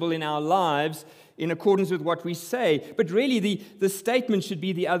accountable in our lives in accordance with what we say. But really, the statement should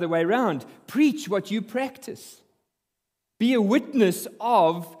be the other way around. Preach what you practice. Be a witness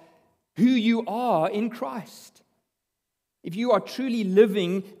of who you are in Christ. If you are truly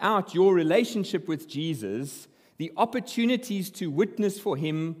living out your relationship with Jesus, the opportunities to witness for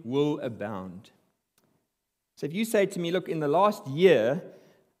him will abound. So if you say to me, "Look, in the last year,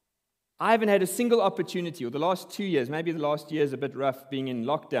 I haven't had a single opportunity," or the last 2 years, maybe the last year is a bit rough being in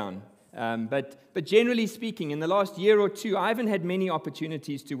lockdown, but generally speaking, in the last year or two, I haven't had many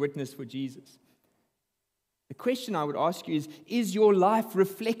opportunities to witness for Jesus. The question I would ask you is your life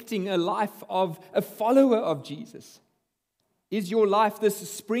reflecting a life of a follower of Jesus? Is your life this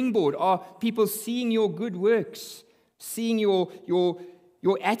springboard? Are people seeing your good works, seeing your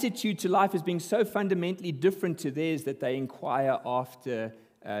attitude to life as being so fundamentally different to theirs that they inquire after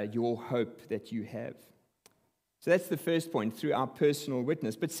your hope that you have? So that's the first point, through our personal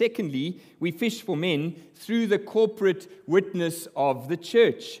witness. But secondly, we fish for men through the corporate witness of the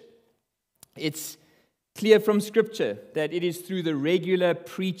church. It's clear from Scripture that it is through the regular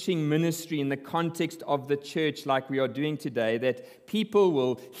preaching ministry in the context of the church, like we are doing today, that people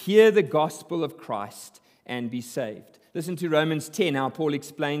will hear the gospel of Christ and be saved. Listen to Romans 10, how Paul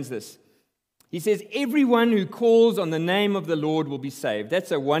explains this. He says, everyone who calls on the name of the Lord will be saved.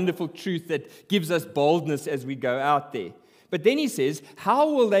 That's a wonderful truth that gives us boldness as we go out there. But then he says, how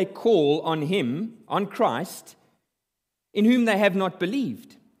will they call on him, on Christ, in whom they have not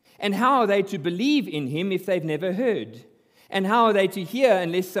believed? And how are they to believe in him if they've never heard? And how are they to hear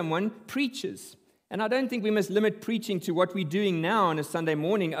unless someone preaches? And I don't think we must limit preaching to what we're doing now on a Sunday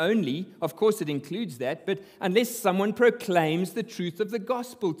morning only. Of course, it includes that, but unless someone proclaims the truth of the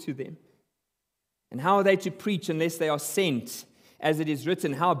gospel to them. And how are they to preach unless they are sent? As it is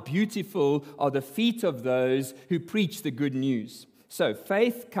written, how beautiful are the feet of those who preach the good news. So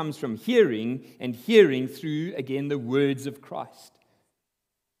faith comes from hearing, and hearing through, again, the words of Christ.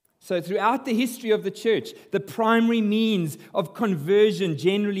 So throughout the history of the church, the primary means of conversion,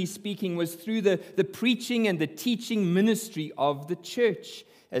 generally speaking, was through the preaching and the teaching ministry of the church.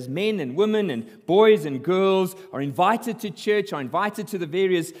 As men and women and boys and girls are invited to church, are invited to the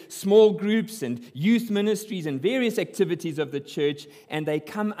various small groups and youth ministries and various activities of the church, and they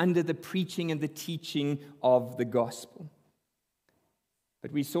come under the preaching and the teaching of the gospel.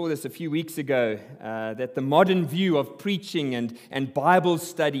 But we saw this a few weeks ago, that the modern view of preaching and Bible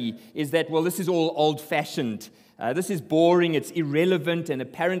study is that, well, this is all old-fashioned. This is boring, it's irrelevant, and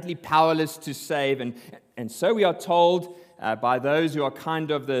apparently powerless to save. And so we are told by those who are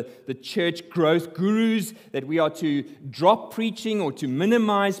kind of the church growth gurus that we are to drop preaching or to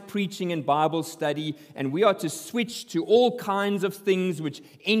minimize preaching and Bible study, and we are to switch to all kinds of things which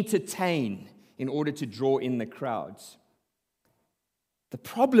entertain in order to draw in the crowds. The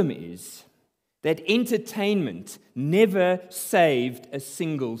problem is that entertainment never saved a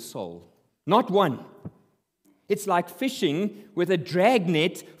single soul. Not one. It's like fishing with a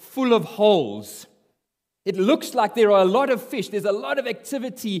dragnet full of holes. It looks like there are a lot of fish. There's a lot of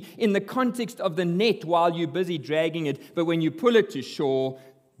activity in the context of the net while you're busy dragging it. But when you pull it to shore,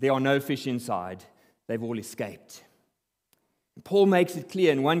 there are no fish inside. They've all escaped. Paul makes it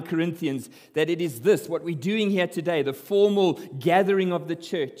clear in 1 Corinthians that it is this, what we're doing here today, the formal gathering of the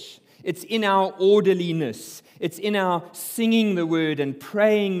church. It's in our orderliness. It's in our singing the word and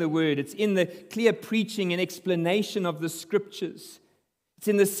praying the word. It's in the clear preaching and explanation of the scriptures. It's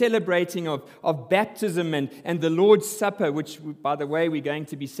in the celebrating of baptism and the Lord's Supper, which, by the way, we're going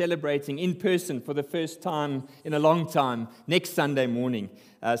to be celebrating in person for the first time in a long time next Sunday morning.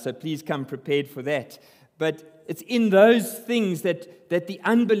 So please come prepared for that. But it's in those things that the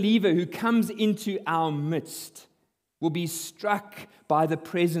unbeliever who comes into our midst will be struck by the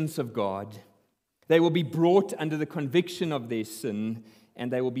presence of God. They will be brought under the conviction of their sin,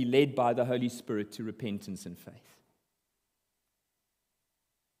 and they will be led by the Holy Spirit to repentance and faith.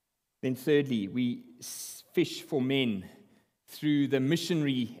 Then thirdly, we fish for men through the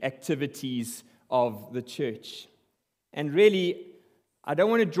missionary activities of the church. And really, I don't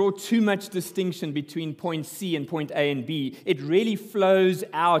want to draw too much distinction between point C and point A and B. It really flows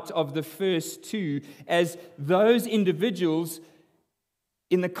out of the first two as those individuals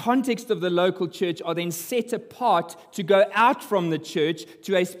in the context of the local church are then set apart to go out from the church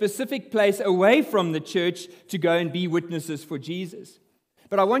to a specific place away from the church to go and be witnesses for Jesus.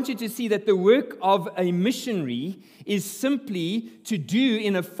 But I want you to see that the work of a missionary is simply to do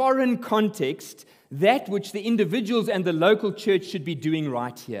in a foreign context that which the individuals and the local church should be doing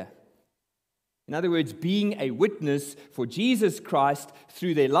right here. In other words, being a witness for Jesus Christ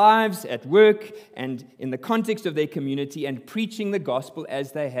through their lives, at work, and in the context of their community, and preaching the gospel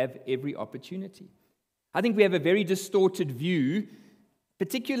as they have every opportunity. I think we have a very distorted view,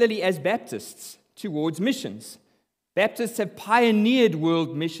 particularly as Baptists, towards missions. Baptists have pioneered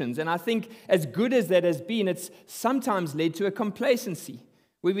world missions, and I think as good as that has been, it's sometimes led to a complacency,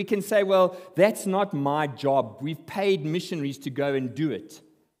 where we can say, well, that's not my job. We've paid missionaries to go and do it.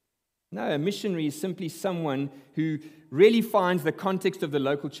 No, a missionary is simply someone who really finds the context of the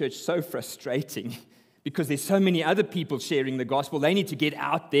local church so frustrating because there's so many other people sharing the gospel. They need to get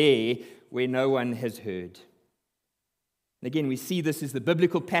out there where no one has heard. And again, we see this as the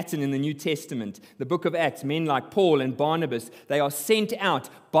biblical pattern in the New Testament. The book of Acts, men like Paul and Barnabas, they are sent out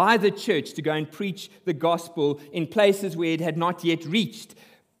by the church to go and preach the gospel in places where it had not yet reached.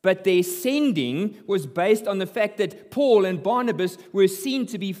 But their sending was based on the fact that Paul and Barnabas were seen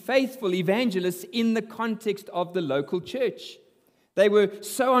to be faithful evangelists in the context of the local church. They were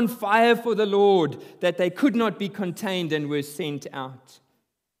so on fire for the Lord that they could not be contained and were sent out.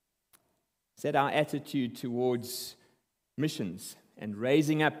 Is that our attitude towards missions and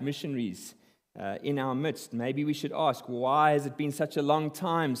raising up missionaries in our midst? Maybe we should ask, why has it been such a long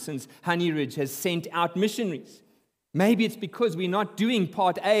time since Honey Ridge has sent out missionaries? Maybe it's because we're not doing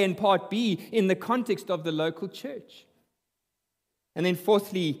part A and part B in the context of the local church. And then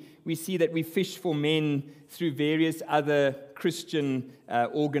fourthly, we see that we fish for men through various other Christian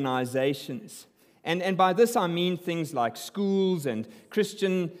organizations. And by this I mean things like schools and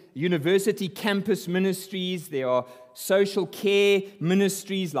Christian university campus ministries. There are social care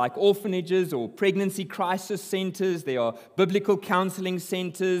ministries like orphanages or pregnancy crisis centers. There are biblical counseling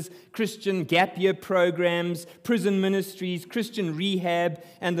centers, Christian gap year programs, prison ministries, Christian rehab,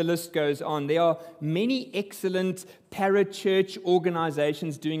 and the list goes on. There are many excellent parachurch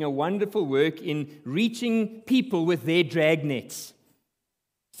organizations doing a wonderful work in reaching people with their dragnets,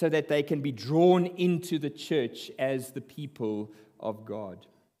 so that they can be drawn into the church as the people of God.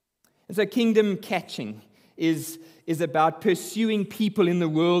 And so kingdom catching is about pursuing people in the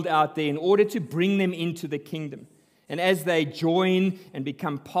world out there in order to bring them into the kingdom. And as they join and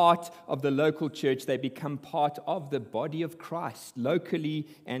become part of the local church, they become part of the body of Christ, locally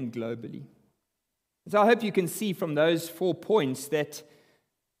and globally. So I hope you can see from those 4 points that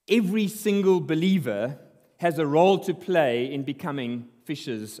every single believer has a role to play in becoming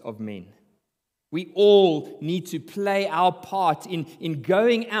fishers of men. We all need to play our part in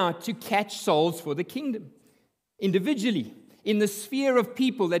going out to catch souls for the kingdom. Individually, in the sphere of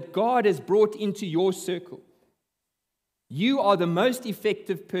people that God has brought into your circle. You are the most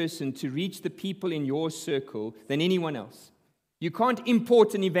effective person to reach the people in your circle than anyone else. You can't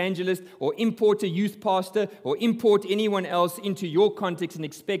import an evangelist or import a youth pastor or import anyone else into your context and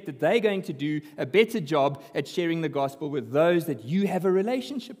expect that they're going to do a better job at sharing the gospel with those that you have a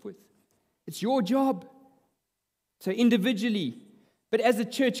relationship with. It's your job. So individually, but as a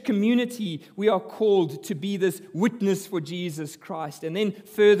church community, we are called to be this witness for Jesus Christ, and then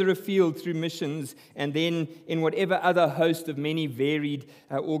further afield through missions, and then in whatever other host of many varied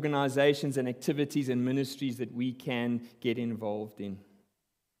organizations and activities and ministries that we can get involved in.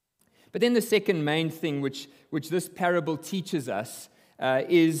 But then the second main thing which this parable teaches us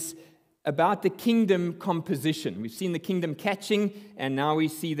is about the kingdom composition. We've seen the kingdom catching, and now we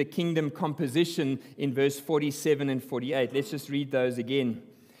see the kingdom composition in verse 47 and 48. Let's just read those again.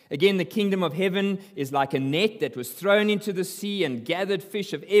 Again, the kingdom of heaven is like a net that was thrown into the sea and gathered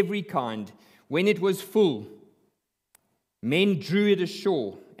fish of every kind. When it was full, men drew it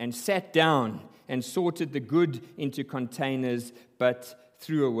ashore and sat down and sorted the good into containers, but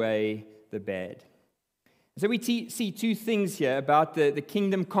threw away the bad. So we see two things here about the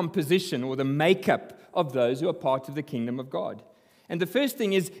kingdom composition or the makeup of those who are part of the kingdom of God. And the first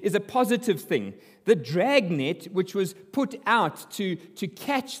thing is a positive thing. The dragnet, which was put out to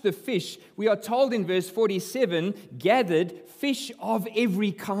catch the fish, we are told in verse 47, gathered fish of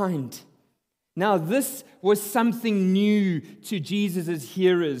every kind. Now this was something new to Jesus'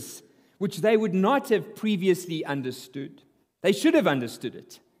 hearers, which they would not have previously understood. They should have understood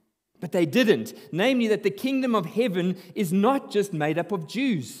it. But they didn't, namely that the kingdom of heaven is not just made up of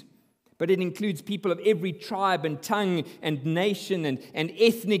Jews, but it includes people of every tribe and tongue and nation and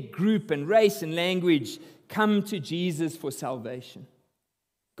ethnic group and race and language come to Jesus for salvation.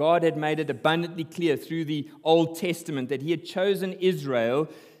 God had made it abundantly clear through the Old Testament that He had chosen Israel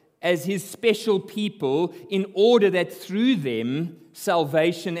as His special people in order that through them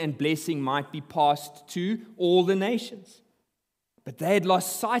salvation and blessing might be passed to all the nations. But they had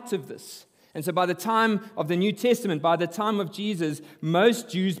lost sight of this. And so by the time of the New Testament, by the time of Jesus, most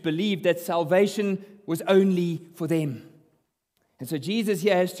Jews believed that salvation was only for them. And so Jesus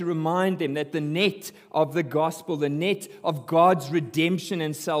here has to remind them that the net of the gospel, the net of God's redemption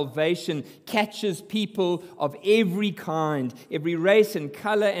and salvation catches people of every kind, every race and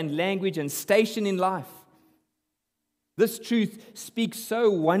color and language and station in life. This truth speaks so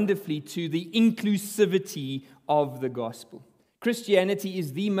wonderfully to the inclusivity of the gospel. Christianity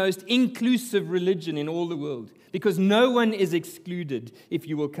is the most inclusive religion in all the world because no one is excluded if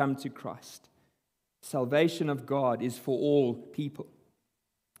you will come to Christ. Salvation of God is for all people.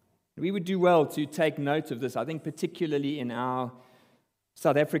 We would do well to take note of this, I think particularly in our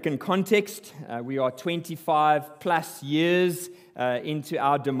South African context. We are 25 plus years into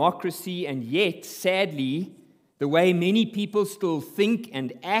our democracy, and yet, sadly, the way many people still think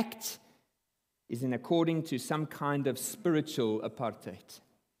and act is in according to some kind of spiritual apartheid.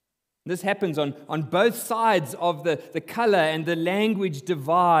 This happens on both sides of the color and the language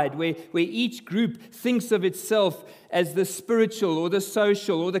divide, where each group thinks of itself as the spiritual or the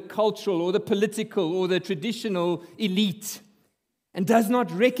social or the cultural or the political or the traditional elite, and does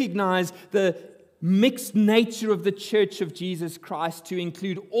not recognize the mixed nature of the Church of Jesus Christ to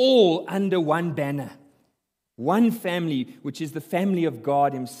include all under one banner, one family, which is the family of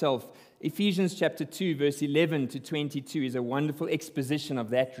God Himself, Ephesians chapter 2, verse 11 to 22 is a wonderful exposition of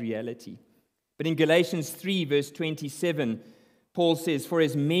that reality. But in Galatians 3, verse 27, Paul says, "For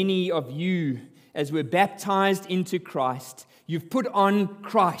as many of you as were baptized into Christ, you've put on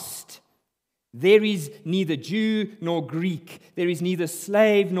Christ. There is neither Jew nor Greek. There is neither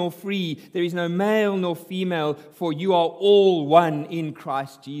slave nor free. There is no male nor female, for you are all one in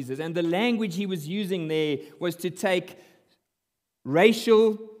Christ Jesus." And the language he was using there was to take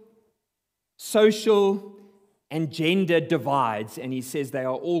racial, social, and gender divides, and he says they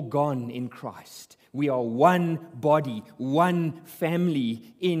are all gone in Christ. We are one body, one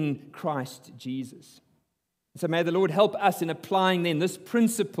family in Christ Jesus. So may the Lord help us in applying then this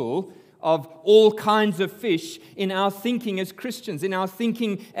principle of all kinds of fish in our thinking as Christians, in our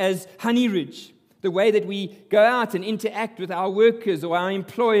thinking as Honey Ridge, the way that we go out and interact with our workers or our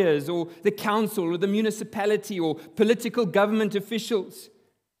employers or the council or the municipality or political government officials.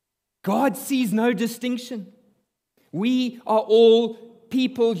 God sees no distinction. We are all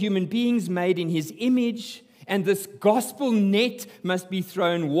people, human beings made in His image, and this gospel net must be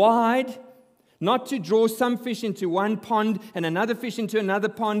thrown wide, not to draw some fish into one pond and another fish into another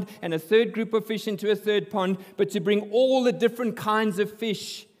pond and a third group of fish into a third pond, but to bring all the different kinds of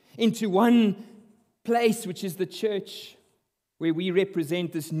fish into one place, which is the church, where we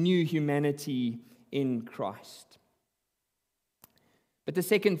represent this new humanity in Christ. But the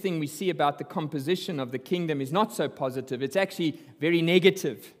second thing we see about the composition of the kingdom is not so positive. It's actually very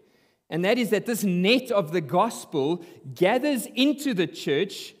negative. And that is that this net of the gospel gathers into the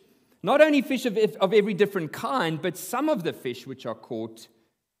church not only fish of every different kind, but some of the fish which are caught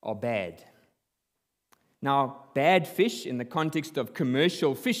are bad. Now, bad fish in the context of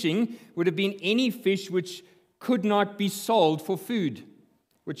commercial fishing would have been any fish which could not be sold for food,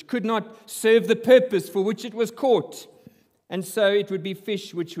 which could not serve the purpose for which it was caught. And so it would be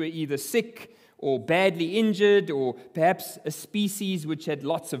fish which were either sick or badly injured, or perhaps a species which had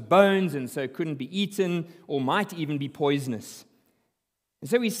lots of bones and so couldn't be eaten, or might even be poisonous. And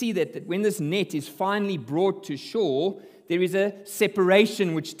so we see that when this net is finally brought to shore, there is a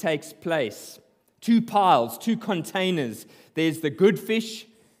separation which takes place. Two piles, two containers. There's the good fish,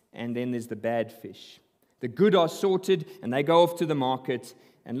 and then there's the bad fish. The good are sorted, and they go off to the market.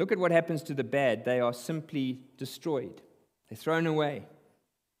 And look at what happens to the bad. They are simply destroyed. They're thrown away.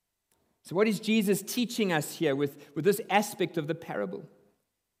 So what is Jesus teaching us here with this aspect of the parable?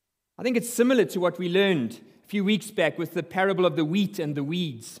 I think it's similar to what we learned a few weeks back with the parable of the wheat and the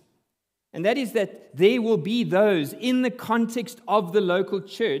weeds. And that is that there will be those in the context of the local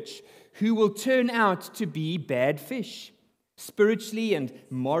church who will turn out to be bad fish, spiritually and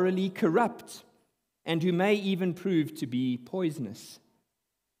morally corrupt, and who may even prove to be poisonous.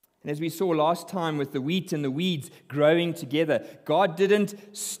 And as we saw last time with the wheat and the weeds growing together, God didn't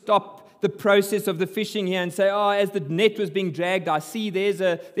stop the process of the fishing here and say, as the net was being dragged, I see there's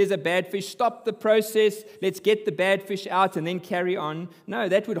a bad fish. Stop the process. Let's get the bad fish out and then carry on. No,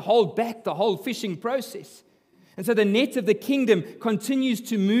 that would hold back the whole fishing process. And so the net of the kingdom continues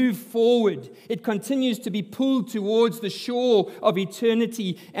to move forward. It continues to be pulled towards the shore of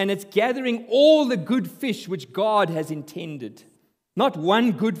eternity, and it's gathering all the good fish which God has intended. Not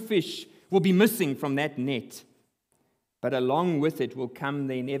one good fish will be missing from that net, but along with it will come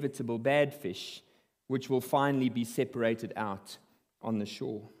the inevitable bad fish, which will finally be separated out on the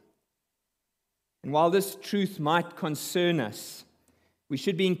shore. And while this truth might concern us, we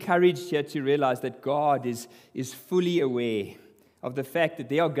should be encouraged here to realize that God is fully aware of the fact that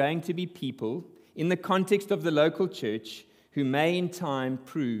there are going to be people in the context of the local church who may in time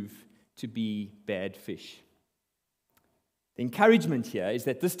prove to be bad fish. The encouragement here is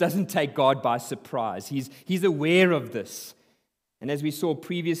that this doesn't take God by surprise. He's aware of this. And as we saw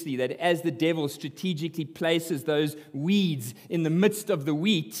previously, that as the devil strategically places those weeds in the midst of the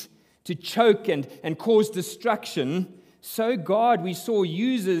wheat to choke and cause destruction, so God, we saw,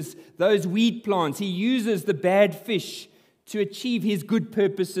 uses those weed plants. He uses the bad fish to achieve His good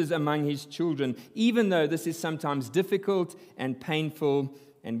purposes among His children, even though this is sometimes difficult and painful,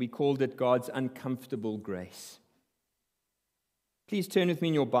 and we called it God's uncomfortable grace. Please turn with me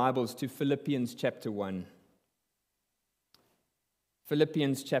in your Bibles to Philippians chapter 1.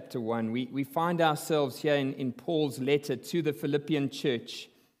 Philippians chapter 1. We find ourselves here in Paul's letter to the Philippian church.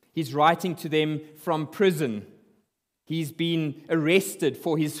 He's writing to them from prison. He's been arrested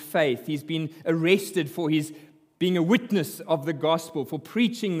for his faith. He's been arrested for his being a witness of the gospel, for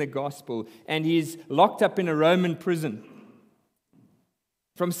preaching the gospel, and he's locked up in a Roman prison.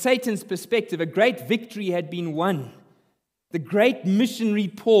 From Satan's perspective, a great victory had been won. The great missionary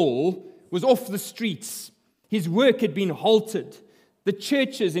Paul was off the streets. His work had been halted. The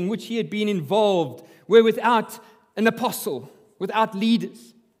churches in which he had been involved were without an apostle, without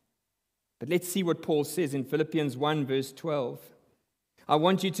leaders. But let's see what Paul says in Philippians 1 verse 12. I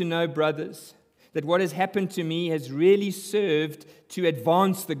want you to know, brothers, that what has happened to me has really served to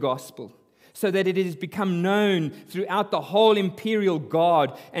advance the gospel, so that it has become known throughout the whole imperial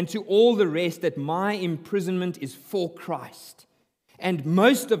guard and to all the rest that my imprisonment is for Christ. And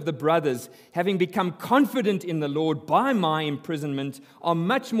most of the brothers, having become confident in the Lord by my imprisonment, are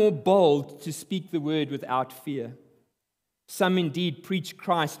much more bold to speak the word without fear. Some indeed preach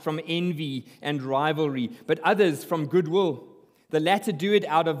Christ from envy and rivalry, but others from goodwill. The latter do it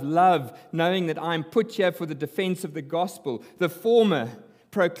out of love, knowing that I am put here for the defense of the gospel. The former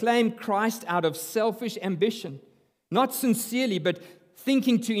proclaim Christ out of selfish ambition, not sincerely, but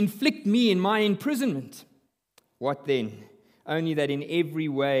thinking to inflict me in my imprisonment. What then? Only that in every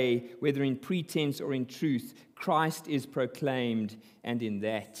way, whether in pretense or in truth, Christ is proclaimed, and in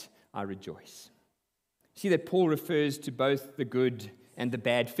that I rejoice. See that Paul refers to both the good and the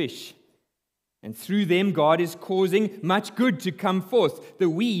bad fish. And through them, God is causing much good to come forth. The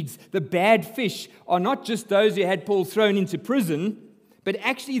weeds, the bad fish, are not just those who had Paul thrown into prison, but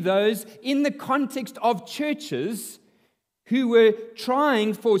actually those in the context of churches who were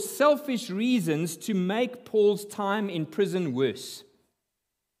trying for selfish reasons to make Paul's time in prison worse.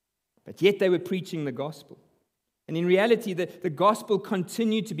 But yet they were preaching the gospel. And in reality, the gospel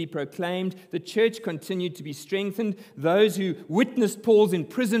continued to be proclaimed. The church continued to be strengthened. Those who witnessed Paul's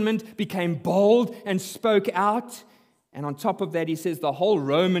imprisonment became bold and spoke out. And on top of that, he says the whole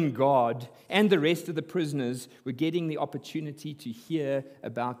Roman guard and the rest of the prisoners were getting the opportunity to hear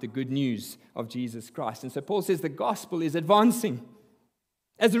about the good news of Jesus Christ. And so Paul says the gospel is advancing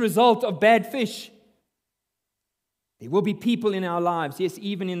as a result of bad fish. There will be people in our lives, yes,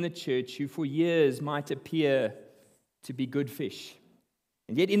 even in the church, who for years might appear to be good fish.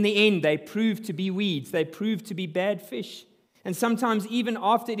 And yet in the end, they prove to be weeds. They prove to be bad fish. And sometimes even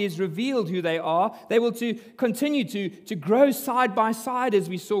after it is revealed who they are, they will continue to grow side by side, as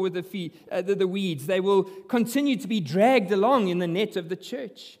we saw with the weeds. They will continue to be dragged along in the net of the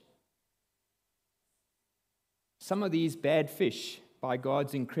church. Some of these bad fish, by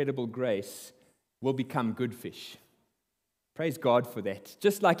God's incredible grace, will become good fish. Praise God for that.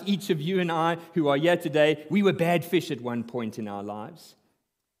 Just like each of you and I who are here today, we were bad fish at one point in our lives.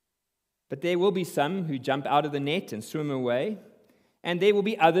 But there will be some who jump out of the net and swim away, and there will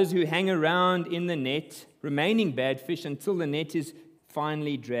be others who hang around in the net, remaining bad fish until the net is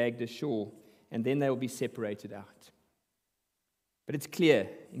finally dragged ashore, and then they will be separated out. But it's clear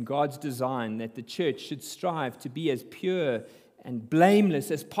in God's design that the church should strive to be as pure and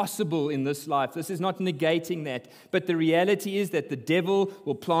blameless as possible in this life. This is not negating that, but the reality is that the devil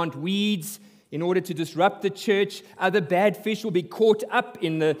will plant weeds in order to disrupt the church. Other bad fish will be caught up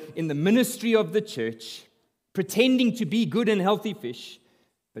in the ministry of the church, pretending to be good and healthy fish.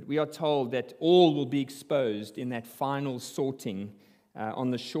 But we are told that all will be exposed in that final sorting on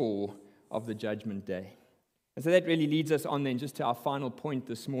the shore of the judgment day. And so that really leads us on then just to our final point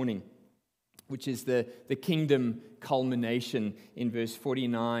this morning, which is the kingdom culmination in verse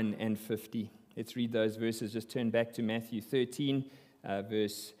 49 and 50. Let's read those verses. Just turn back to Matthew 13,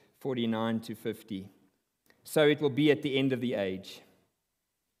 verse 49 to 50. So it will be at the end of the age.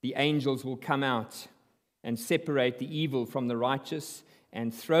 The angels will come out and separate the evil from the righteous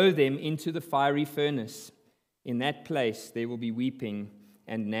and throw them into the fiery furnace. In that place there will be weeping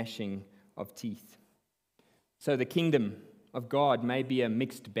and gnashing of teeth. So the kingdom of God may be a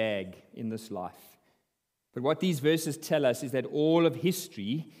mixed bag in this life. But what these verses tell us is that all of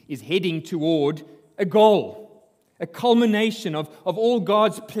history is heading toward a goal, a culmination of all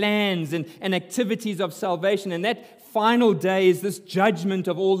God's plans and activities of salvation. And that final day is this judgment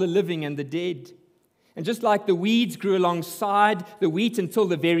of all the living and the dead. And just like the weeds grew alongside the wheat until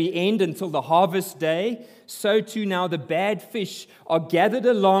the very end, until the harvest day, so too now the bad fish are gathered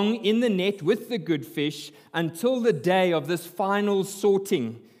along in the net with the good fish until the day of this final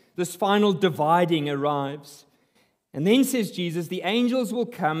sorting, this final dividing arrives. And then, says Jesus, the angels will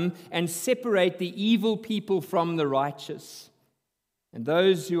come and separate the evil people from the righteous. And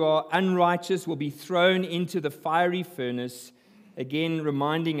those who are unrighteous will be thrown into the fiery furnace, again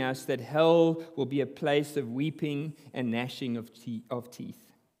reminding us that hell will be a place of weeping and gnashing of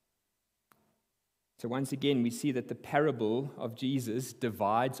teeth. So once again, we see that the parable of Jesus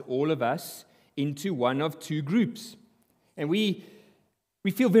divides all of us into one of two groups. And we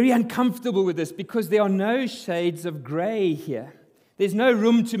feel very uncomfortable with this because there are no shades of gray here. There's no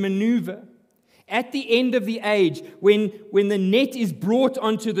room to maneuver. At the end of the age, when the net is brought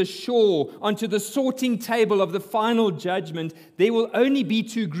onto the shore, onto the sorting table of the final judgment, there will only be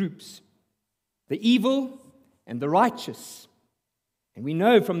two groups, the evil and the righteous. And we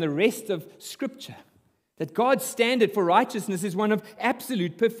know from the rest of Scripture that God's standard for righteousness is one of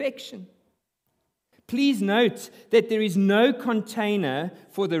absolute perfection. Please note that there is no container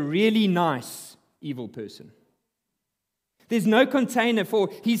for the really nice evil person. There's no container for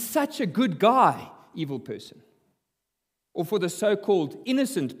he's such a good guy evil person, or for the so-called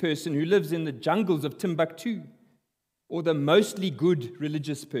innocent person who lives in the jungles of Timbuktu, or the mostly good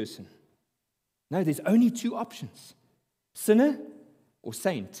religious person. No, there's only two options: sinner or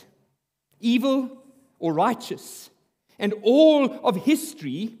saint, evil or righteous. And all of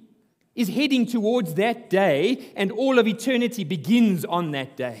history is heading towards that day, and all of eternity begins on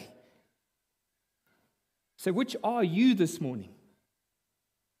that day. So which are you this morning?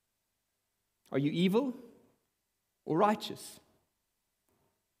 Are you evil or righteous?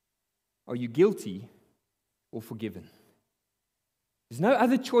 Are you guilty or forgiven? There's no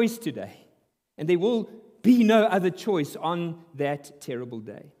other choice today, and there will be no other choice on that terrible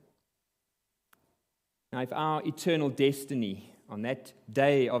day. Now, if our eternal destiny on that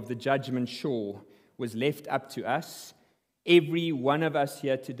day of the judgment shore was left up to us, every one of us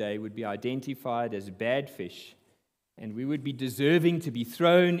here today would be identified as bad fish, and we would be deserving to be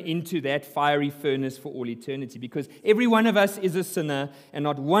thrown into that fiery furnace for all eternity, because every one of us is a sinner, and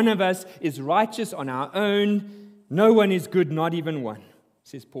not one of us is righteous on our own. No one is good, not even one,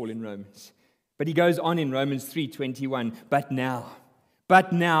 says Paul in Romans. But he goes on in Romans 3:21, But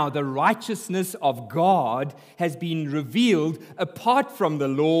now the righteousness of God has been revealed apart from the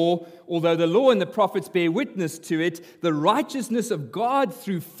law, although the law and the prophets bear witness to it, the righteousness of God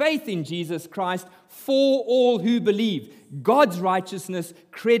through faith in Jesus Christ for all who believe. God's righteousness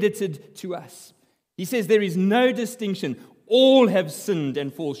credited to us. He says there is no distinction. All have sinned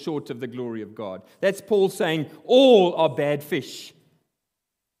and fall short of the glory of God. That's Paul saying all are bad fish.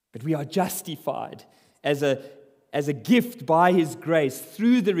 But we are justified as a gift by His grace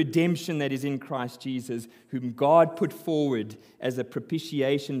through the redemption that is in Christ Jesus, whom God put forward as a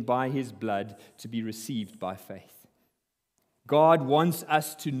propitiation by His blood to be received by faith. God wants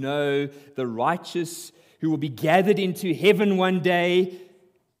us to know the righteous who will be gathered into heaven one day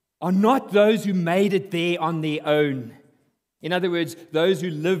are not those who made it there on their own. In other words, those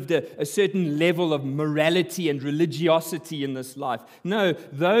who lived a certain level of morality and religiosity in this life. No,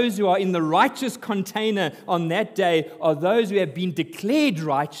 those who are in the righteous container on that day are those who have been declared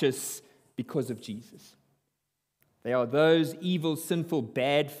righteous because of Jesus. They are those evil, sinful,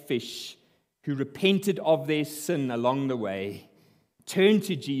 bad fish who repented of their sin along the way, turned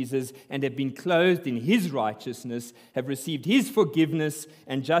to Jesus and have been clothed in His righteousness, have received His forgiveness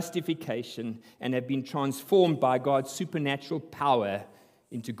and justification, and have been transformed by God's supernatural power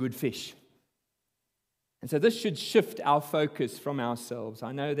into good fish. And so this should shift our focus from ourselves.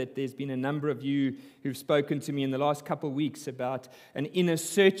 I know that there's been a number of you who've spoken to me in the last couple of weeks about an inner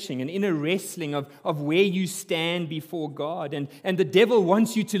searching, an inner wrestling of where you stand before God. And the devil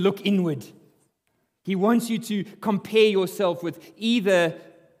wants you to look inward. He wants you to compare yourself with either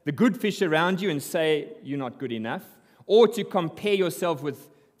the good fish around you and say you're not good enough, or to compare yourself with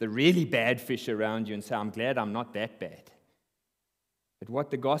the really bad fish around you and say, I'm glad I'm not that bad. But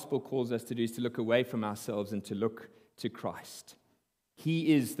what the gospel calls us to do is to look away from ourselves and to look to Christ.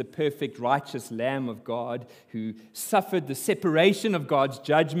 He is the perfect, righteous Lamb of God who suffered the separation of God's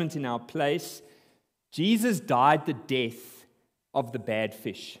judgment in our place. Jesus died the death of the bad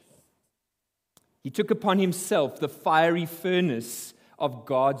fish. He took upon Himself the fiery furnace of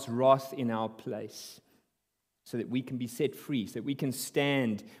God's wrath in our place so that we can be set free, so that we can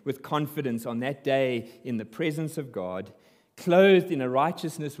stand with confidence on that day in the presence of God, clothed in a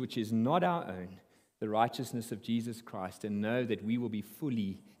righteousness which is not our own, the righteousness of Jesus Christ, and know that we will be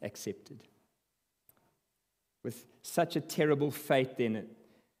fully accepted. With such a terrible fate then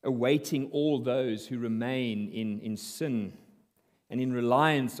awaiting all those who remain in sin and in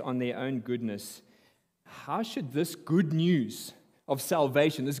reliance on their own goodness, how should this good news of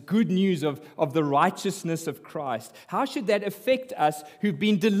salvation, this good news of the righteousness of Christ, how should that affect us who've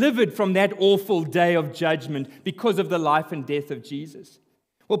been delivered from that awful day of judgment because of the life and death of Jesus?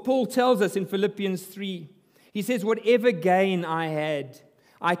 Well, Paul tells us in Philippians 3, he says, whatever gain I had,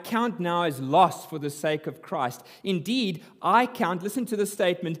 I count now as loss for the sake of Christ. Indeed, I count, listen to the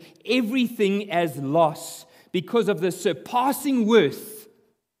statement, everything as loss because of the surpassing worth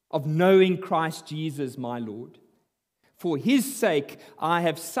of knowing Christ Jesus, my Lord. For his sake, I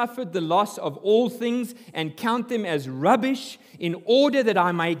have suffered the loss of all things and count them as rubbish in order that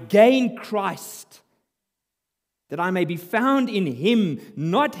I may gain Christ, that I may be found in him,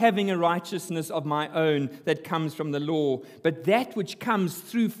 not having a righteousness of my own that comes from the law, but that which comes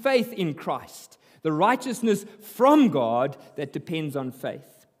through faith in Christ, the righteousness from God that depends on faith.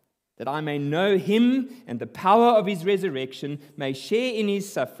 That I may know him and the power of his resurrection, may share in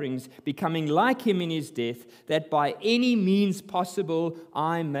his sufferings, becoming like him in his death, that by any means possible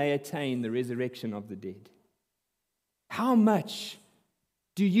I may attain the resurrection of the dead. How much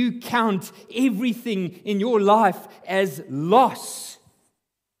do you count everything in your life as loss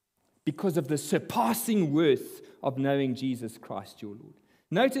because of the surpassing worth of knowing Jesus Christ your Lord?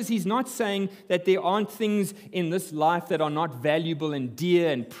 Notice he's not saying that there aren't things in this life that are not valuable and dear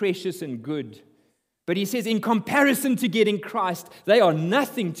and precious and good. But he says, in comparison to getting Christ, they are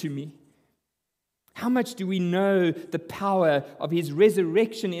nothing to me. How much do we know the power of his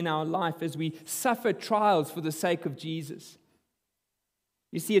resurrection in our life as we suffer trials for the sake of Jesus?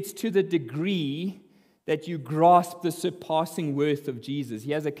 You see, it's to the degree that you grasp the surpassing worth of Jesus.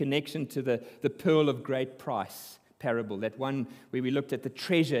 He has a connection to the pearl of great price parable, that one where we looked at the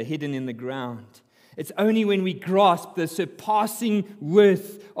treasure hidden in the ground. It's only when we grasp the surpassing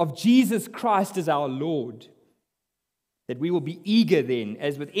worth of Jesus Christ as our Lord that we will be eager then,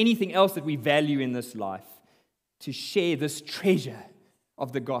 as with anything else that we value in this life, to share this treasure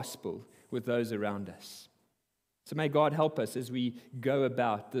of the gospel with those around us. So may God help us as we go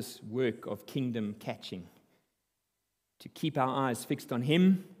about this work of kingdom catching, to keep our eyes fixed on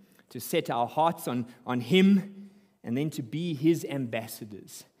him, to set our hearts on him, and then to be his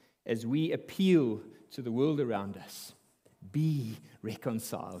ambassadors as we appeal to the world around us. Be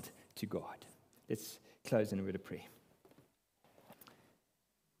reconciled to God. Let's close in a word of prayer.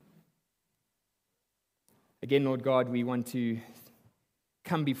 Again, Lord God, we want to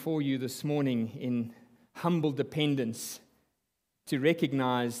come before you this morning in humble dependence to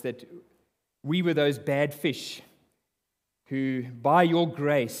recognize that we were those bad fish who, by your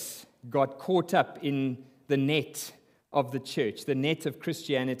grace, got caught up in the net of the church, the net of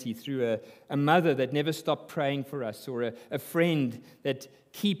Christianity, through a mother that never stopped praying for us, or a friend that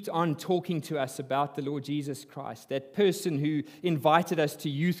kept on talking to us about the Lord Jesus Christ, that person who invited us to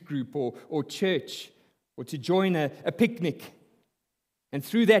youth group or church, or to join a picnic. And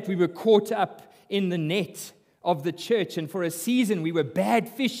through that, we were caught up in the net of the church, and for a season, we were bad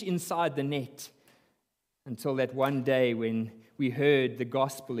fish inside the net, until that one day when we heard the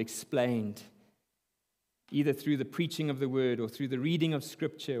gospel explained, either through the preaching of the word, or through the reading of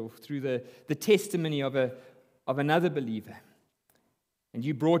scripture, or through the testimony of another believer. And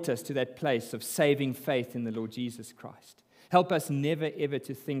you brought us to that place of saving faith in the Lord Jesus Christ. Help us never, ever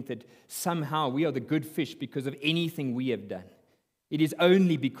to think that somehow we are the good fish because of anything we have done. It is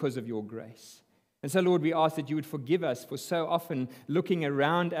only because of your grace. And so, Lord, we ask that you would forgive us for so often looking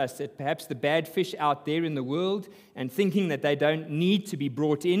around us at perhaps the bad fish out there in the world and thinking that they don't need to be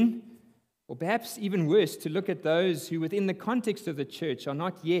brought in. Or perhaps even worse, to look at those who within the context of the church are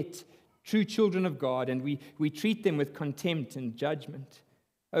not yet true children of God, and we treat them with contempt and judgment.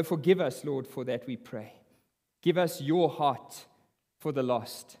 Oh, forgive us, Lord, for that, we pray. Give us your heart for the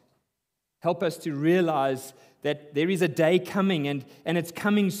lost. Help us to realize that there is a day coming, and it's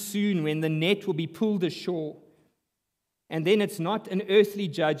coming soon, when the net will be pulled ashore. And then it's not an earthly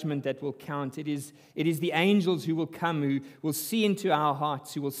judgment that will count. It is the angels who will come, who will see into our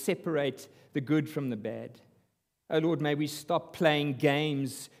hearts, who will separate the good from the bad. Oh Lord, may we stop playing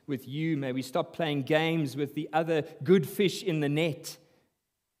games with you. May we stop playing games with the other good fish in the net.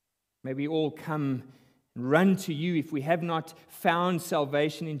 May we all come and run to you if we have not found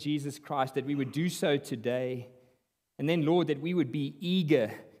salvation in Jesus Christ, that we would do so today. And then, Lord, that we would be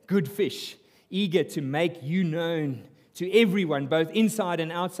eager, good fish, eager to make you known to everyone, both inside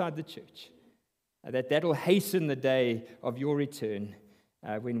and outside the church, that will hasten the day of your return,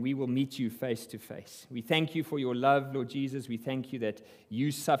 when we will meet you face to face. We thank you for your love, Lord Jesus. We thank you that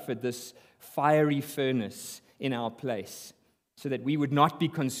you suffered this fiery furnace in our place, so that we would not be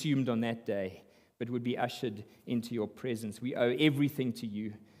consumed on that day, but would be ushered into your presence. We owe everything to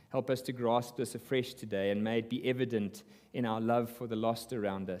you. Help us to grasp this afresh today, and may it be evident in our love for the lost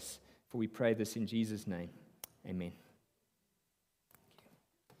around us. For we pray this in Jesus' name. Amen.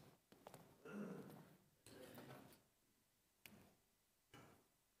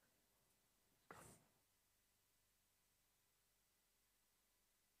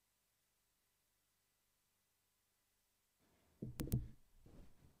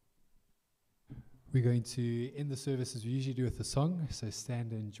 We're going to end the service as we usually do with a song, so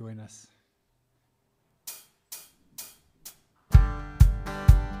stand and join us.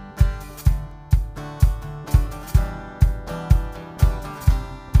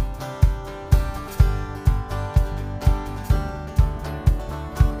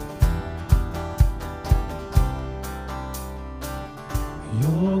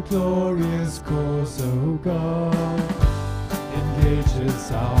 glorious cause, O God,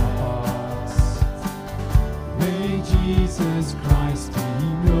 engages our hearts. May Jesus Christ be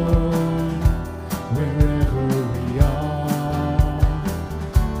known wherever we are.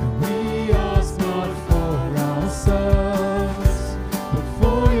 And we ask not for ourselves, but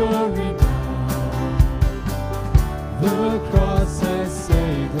for your renown. The cross has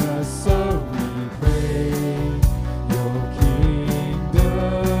saved us, so we pray. Your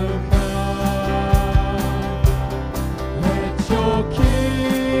kingdom come. Let your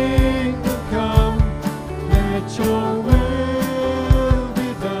kingdom come. Let your will be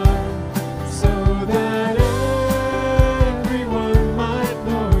done, so that everyone might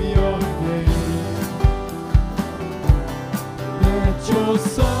know your name. Let your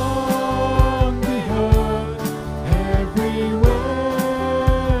song be heard everywhere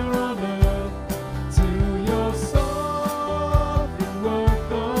on earth, till your sovereign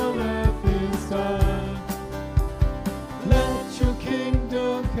work on earth is done. Let your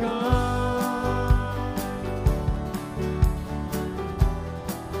kingdom come.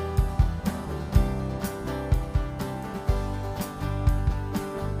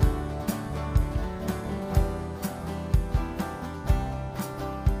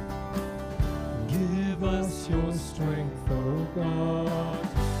 Give us your strength, O God,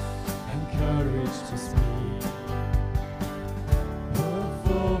 and courage to speak.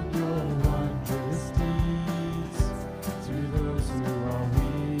 Perform your wondrous deeds through those who are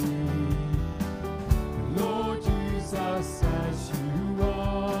weak. Lord, use us as you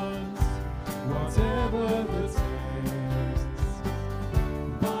want, whatever the text.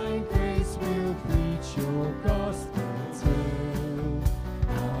 By grace we'll preach your gospel till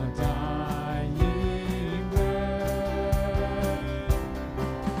our dying breath.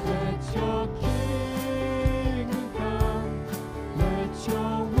 Let your kingdom come, let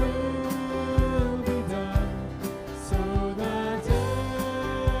your will be done, so that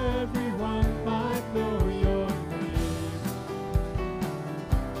everyone might know your name.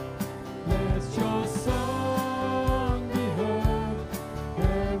 Let your song be heard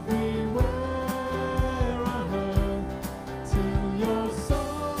everywhere on earth, till your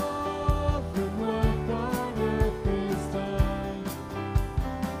sovereign work on earth is done.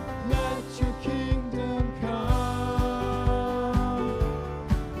 Let your kingdom come.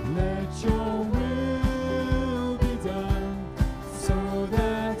 Let your will be done, so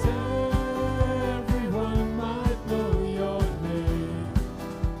that everyone might know your name.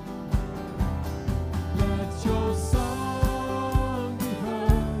 Let your song be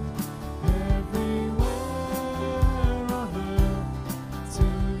heard everywhere on earth,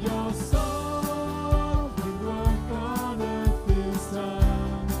 till your sovereign work on earth is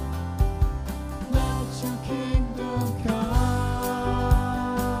done. Let your kingdom come.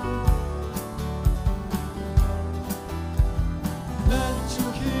 Let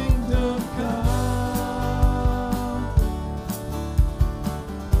your kingdom come.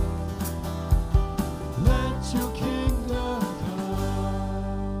 Let your kingdom come.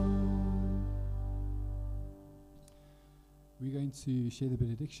 We're going to share the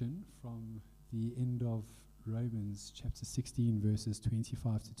benediction from the end of Romans chapter 16, verses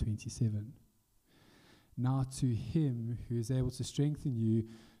 25 to 27. Now to him who is able to strengthen you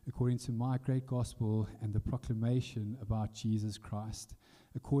according to my great gospel and the proclamation about Jesus Christ,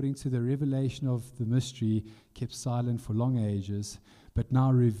 according to the revelation of the mystery kept silent for long ages, but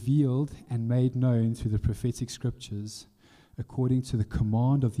now revealed and made known through the prophetic scriptures, according to the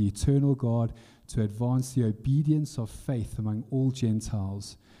command of the eternal God, to advance the obedience of faith among all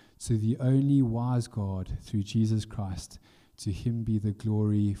Gentiles, to the only wise God through Jesus Christ. To him be the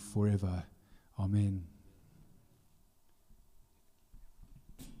glory forever. Amen.